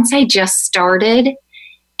really, once I just started,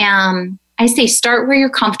 I say start where you're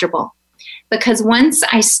comfortable. Because once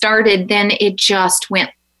I started, then it just went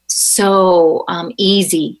so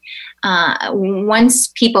easy. Once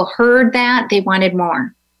people heard that, they wanted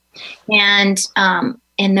more. And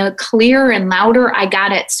the clearer and louder I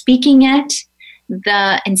got at speaking it,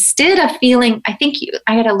 instead of feeling, I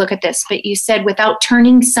got to look at this, but you said without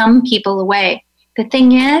turning some people away. The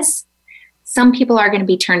thing is, some people are going to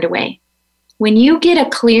be turned away. When you get a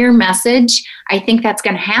clear message, I think that's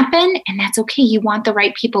going to happen, and that's okay. You want the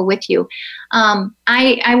right people with you.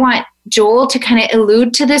 I want Joel to kind of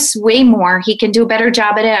allude to this way more. He can do a better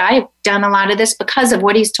job at it. I've done a lot of this because of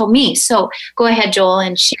what he's told me. So go ahead, Joel,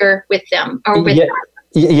 and share with them or with them.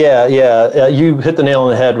 Yeah. You hit the nail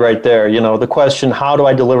on the head right there. You know, the question, how do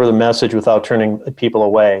I deliver the message without turning people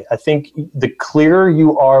away? I think the clearer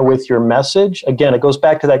you are with your message, again, it goes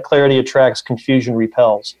back to that clarity attracts, confusion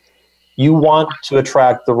repels. You want to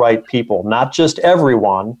attract the right people, not just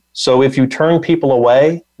everyone. So if you turn people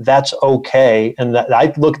away, that's okay. And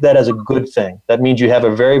I look at that as a good thing. That means you have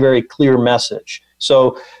a very, very clear message.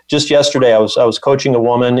 So just yesterday, I was coaching a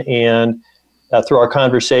woman, and through our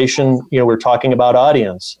conversation, we were talking about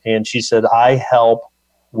audience. And she said, I help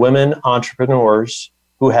women entrepreneurs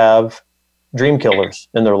who have dream killers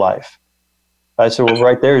in their life. I said, well,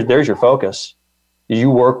 right there's your focus.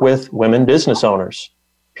 You work with women business owners.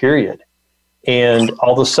 Period. And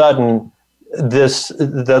all of a sudden,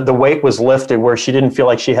 the weight was lifted where she didn't feel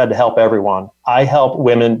like she had to help everyone. I help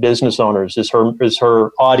women business owners is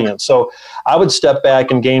her audience. So I would step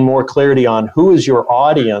back and gain more clarity on who is your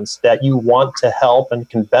audience that you want to help and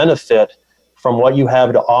can benefit from what you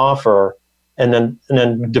have to offer, and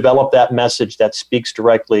then develop that message that speaks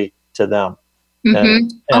directly to them. Mm-hmm.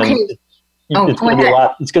 And okay.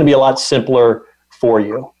 It's going to be a lot simpler for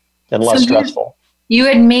you and less stressful. You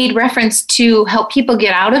had made reference to help people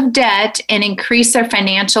get out of debt and increase their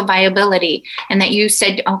financial viability. And that you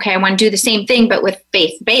said, okay, I want to do the same thing, but with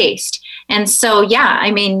faith-based. And so, yeah,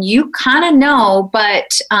 I mean, you kind of know,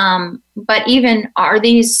 but even, are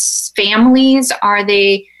these families, are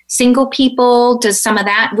they single people? Does some of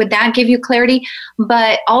that, would that give you clarity?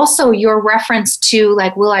 But also your reference to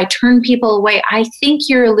like, will I turn people away? I think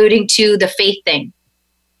you're alluding to the faith thing.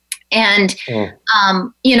 And,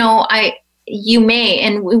 you may,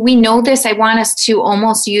 and we know this, I want us to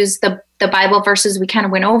almost use the Bible verses we kind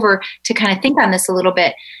of went over to kind of think on this a little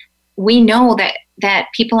bit. We know that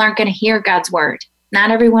people aren't going to hear God's word.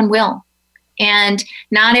 Not everyone will. And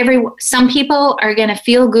some people are going to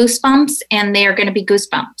feel goosebumps, and they are going to be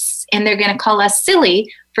goosebumps. And they're going to call us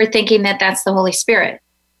silly for thinking that that's the Holy Spirit.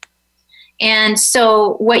 And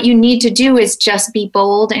so what you need to do is just be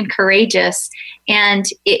bold and courageous. And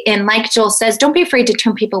like Joel says, don't be afraid to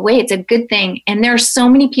turn people away. It's a good thing. And there are so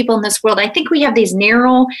many people in this world. I think we have these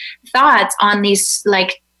narrow thoughts on these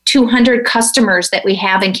like 200 customers that we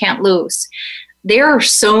have and can't lose. There are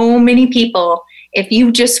so many people. If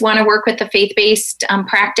you just want to work with the faith-based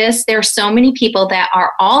practice, there are so many people that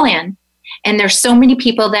are all in. And there's so many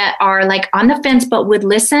people that are like on the fence but would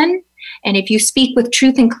listen. And if you speak with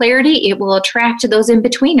truth and clarity, it will attract those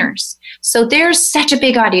in-betweeners. So there's such a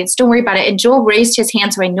big audience. Don't worry about it. And Joel raised his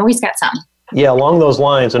hand, so I know he's got something. Yeah, along those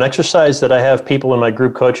lines, an exercise that I have people in my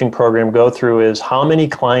group coaching program go through is how many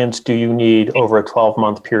clients do you need over a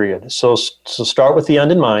 12-month period? So start with the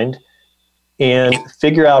end in mind and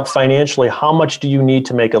figure out financially how much do you need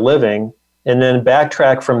to make a living, and then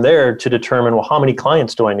backtrack from there to determine, well, how many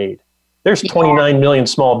clients do I need? There's 29 million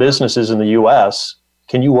small businesses in the U.S.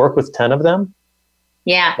 Can you work with 10 of them?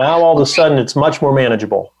 Yeah. Now, all of a sudden, it's much more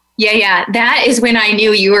manageable. Yeah. That is when I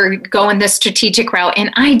knew you were going the strategic route.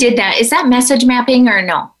 And I did that. Is that message mapping or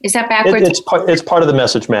no? Is that backwards? It's part of the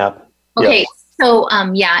message map. Okay. Yes. So,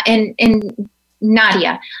 and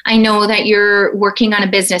Nadia, I know that you're working on a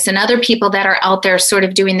business and other people that are out there sort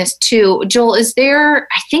of doing this too. Joel, is there,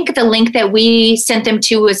 I think the link that we sent them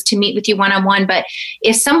to was to meet with you one-on-one, but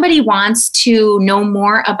if somebody wants to know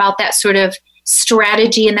more about that sort of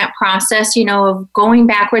strategy in that process, of going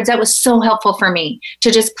backwards, that was so helpful for me to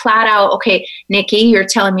just plot out, okay, Nikki, you're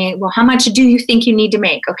telling me, well, how much do you think you need to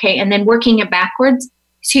make? Okay. And then working it backwards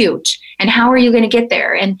is huge. And how are you going to get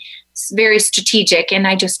there? And it's very strategic. And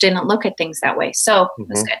I just didn't look at things that way. So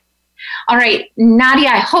that's good. All right, Nadia,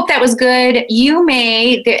 I hope that was good. You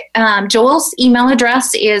may, Joel's email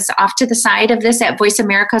address is off to the side of this at Voice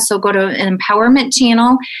America. So go to an empowerment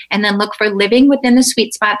channel and then look for Living Within the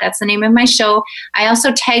Sweet Spot. That's the name of my show. I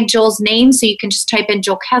also tagged Joel's name, so you can just type in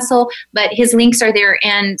Joel Kessel, but his links are there.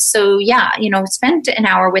 And so, spend an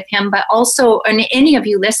hour with him, but also, and any of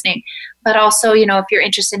you listening, but also, if you're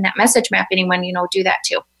interested in that message map, anyone, do that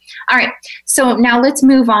too. All right, so now let's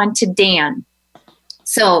move on to Dan.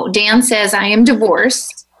 So Dan says, I am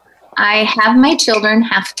divorced. I have my children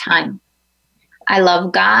half time. I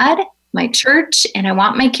love God, my church, and I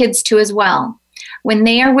want my kids to as well. When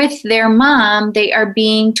they are with their mom, they are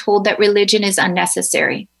being told that religion is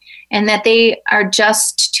unnecessary and that they are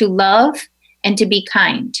just to love and to be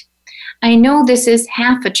kind. I know this is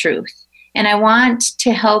half a truth, and I want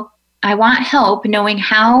help knowing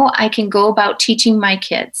how I can go about teaching my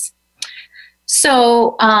kids.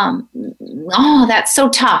 So, that's so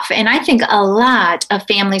tough. And I think a lot of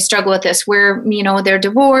families struggle with this where, they're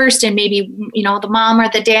divorced and maybe, the mom or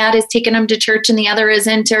the dad is taking them to church and the other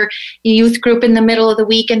isn't, or youth group in the middle of the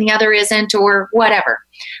week and the other isn't, or whatever.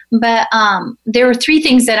 But there were 3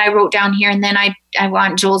 things that I wrote down here, and then I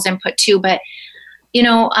want Joel's input too. But,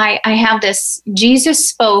 I have this, Jesus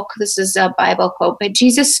spoke, this is a Bible quote, but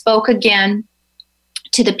Jesus spoke again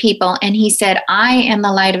to the people and he said, I am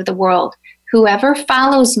the light of the world. Whoever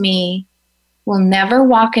follows me will never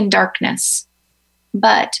walk in darkness,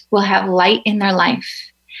 but will have light in their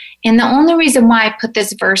life. And the only reason why I put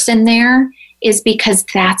this verse in there is because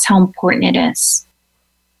that's how important it is.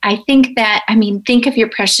 I think that, think of your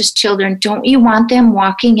precious children. Don't you want them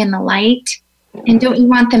walking in the light? And don't you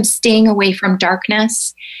want them staying away from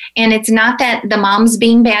darkness? And it's not that the mom's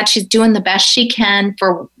being bad. She's doing the best she can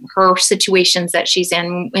for her situations that she's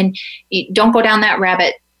in. And don't go down that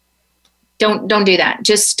rabbit. Don't do that.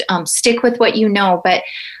 Just stick with what you know. But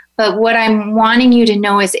what I'm wanting you to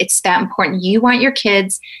know is it's that important. You want your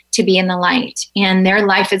kids to be in the light, and their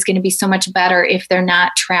life is going to be so much better if they're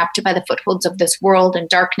not trapped by the footholds of this world and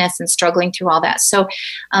darkness and struggling through all that. So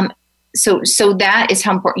that is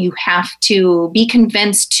how important. You have to be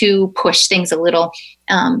convinced to push things a little,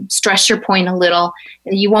 stress your point a little.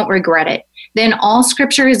 You won't regret it. Then all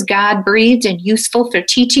scripture is God-breathed and useful for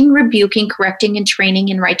teaching, rebuking, correcting, and training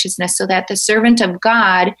in righteousness, so that the servant of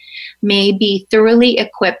God may be thoroughly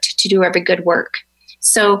equipped to do every good work.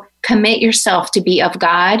 So commit yourself to be of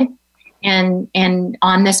God and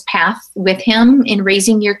on this path with him in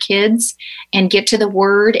raising your kids, and get to the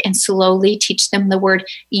word and slowly teach them the word.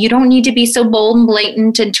 You don't need to be so bold and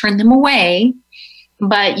blatant and turn them away,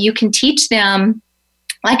 but you can teach them.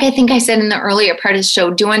 Like I think I said in the earlier part of the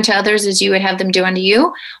show, do unto others as you would have them do unto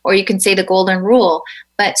you, or you can say the golden rule,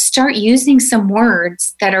 but start using some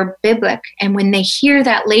words that are biblical. And when they hear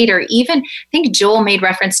that later, even, I think Joel made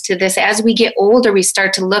reference to this, as we get older, we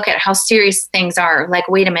start to look at how serious things are. Like,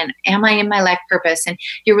 wait a minute, am I in my life purpose? And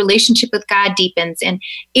your relationship with God deepens. And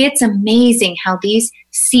it's amazing how these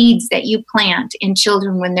seeds that you plant in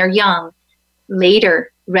children when they're young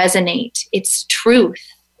later resonate. It's truth.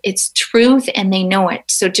 It's truth, and they know it.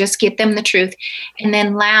 So just get them the truth. And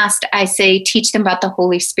then last, I say teach them about the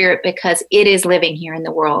Holy Spirit, because it is living here in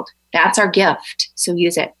the world. That's our gift. So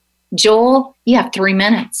use it. Joel, you have 3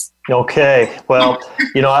 minutes. Okay. Well,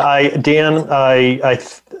 Dan, I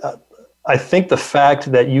think the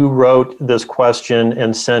fact that you wrote this question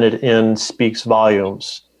and sent it in speaks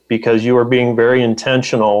volumes, because you are being very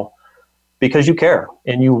intentional, because you care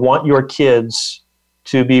and you want your kids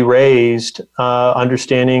to be raised,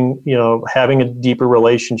 understanding, having a deeper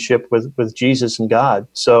relationship with Jesus and God.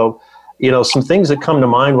 So, some things that come to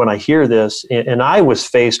mind when I hear this, and I was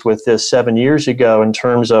faced with this 7 years ago in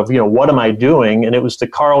terms of, what am I doing? And it was the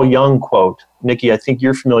Carl Jung quote. Nikki, I think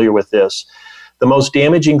you're familiar with this. The most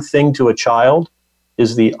damaging thing to a child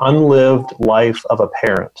is the unlived life of a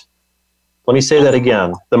parent. Let me say that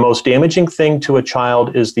again. The most damaging thing to a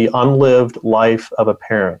child is the unlived life of a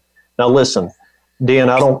parent. Now listen, Dan,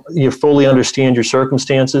 you fully understand your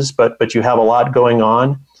circumstances, but you have a lot going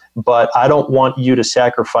on, but I don't want you to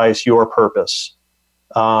sacrifice your purpose.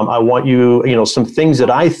 I want you, some things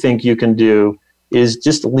that I think you can do is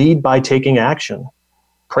just lead by taking action.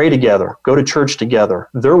 Pray together, go to church together.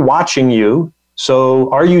 They're watching you.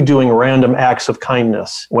 So are you doing random acts of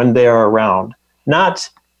kindness when they are around? Not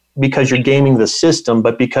because you're gaming the system,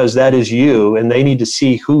 but because that is you and they need to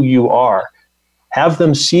see who you are. Have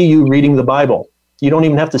them see you reading the Bible. You don't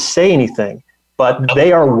even have to say anything, but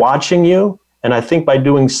they are watching you. And I think by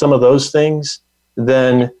doing some of those things,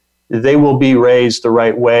 then they will be raised the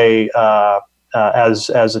right way as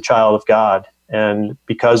a child of God, and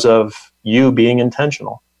because of you being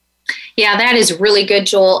intentional. Yeah, that is really good,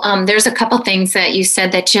 Joel. There's a couple things that you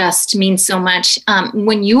said that just mean so much.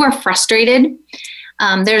 When you are frustrated,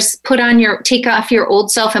 take off your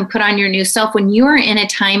old self and put on your new self. When you are in a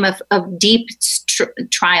time of deep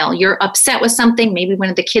trial, you're upset with something, maybe one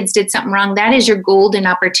of the kids did something wrong, that is your golden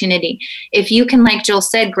opportunity. If you can, like Joel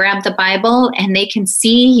said, grab the Bible and they can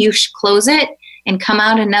see you close it and come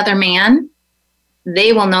out another man,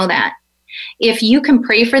 they will know that. If you can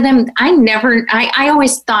pray for them, I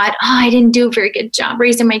always thought, I didn't do a very good job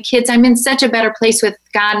raising my kids. I'm in such a better place with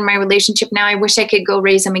God in my relationship now. I wish I could go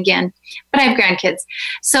raise them again, but I have grandkids.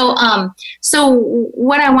 So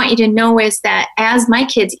what I want you to know is that as my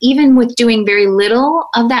kids, even with doing very little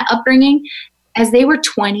of that upbringing, as they were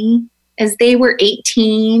 20, as they were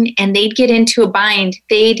 18, and they'd get into a bind,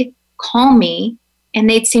 they'd call me and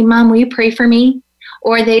they'd say, Mom, will you pray for me?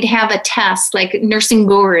 Or they'd have a test like nursing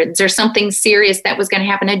boards or something serious that was going to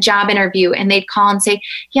happen, a job interview, and they'd call and say,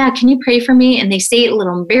 yeah, can you pray for me? And they say it a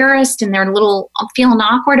little embarrassed and they're a little feeling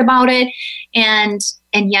awkward about it. And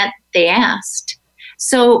yet they asked.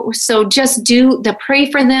 So just do the pray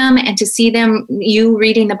for them, and to see them, you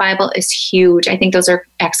reading the Bible is huge. I think those are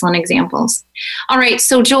excellent examples. All right.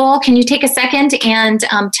 So Joel, can you take a second and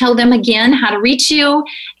tell them again how to reach you,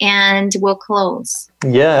 and we'll close.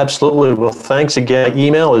 Yeah, absolutely. Well, thanks again.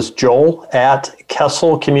 Email is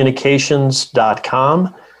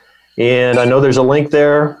joel@kesselcommunications.com. And I know there's a link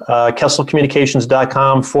there,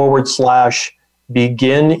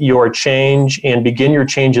 kesselcommunications.com/begin your change, and begin your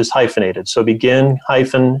change is hyphenated. So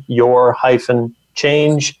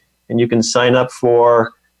begin-your-change, and you can sign up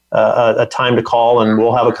for a time to call, and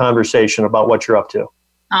we'll have a conversation about what you're up to.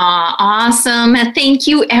 Awesome. Thank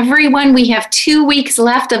you, everyone. We have 2 weeks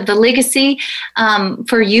left of the legacy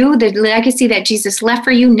for you, the legacy that Jesus left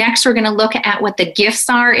for you. Next, we're going to look at what the gifts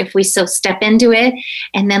are if we so step into it.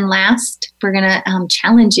 And then last, we're going to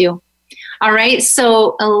challenge you. All right.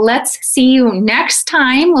 So let's see you next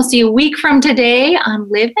time. We'll see you a week from today on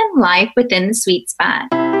Living Life Within the Sweet Spot.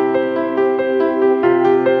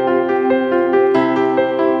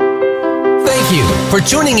 Thank you for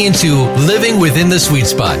tuning into Living Within the Sweet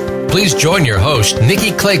Spot. Please join your host,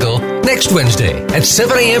 Nikki Klegel, next Wednesday at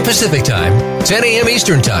 7 a.m. Pacific Time, 10 a.m.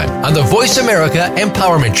 Eastern Time on the Voice America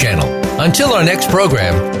Empowerment Channel. Until our next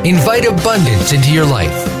program, invite abundance into your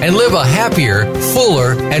life and live a happier,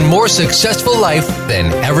 fuller, and more successful life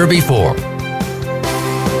than ever before.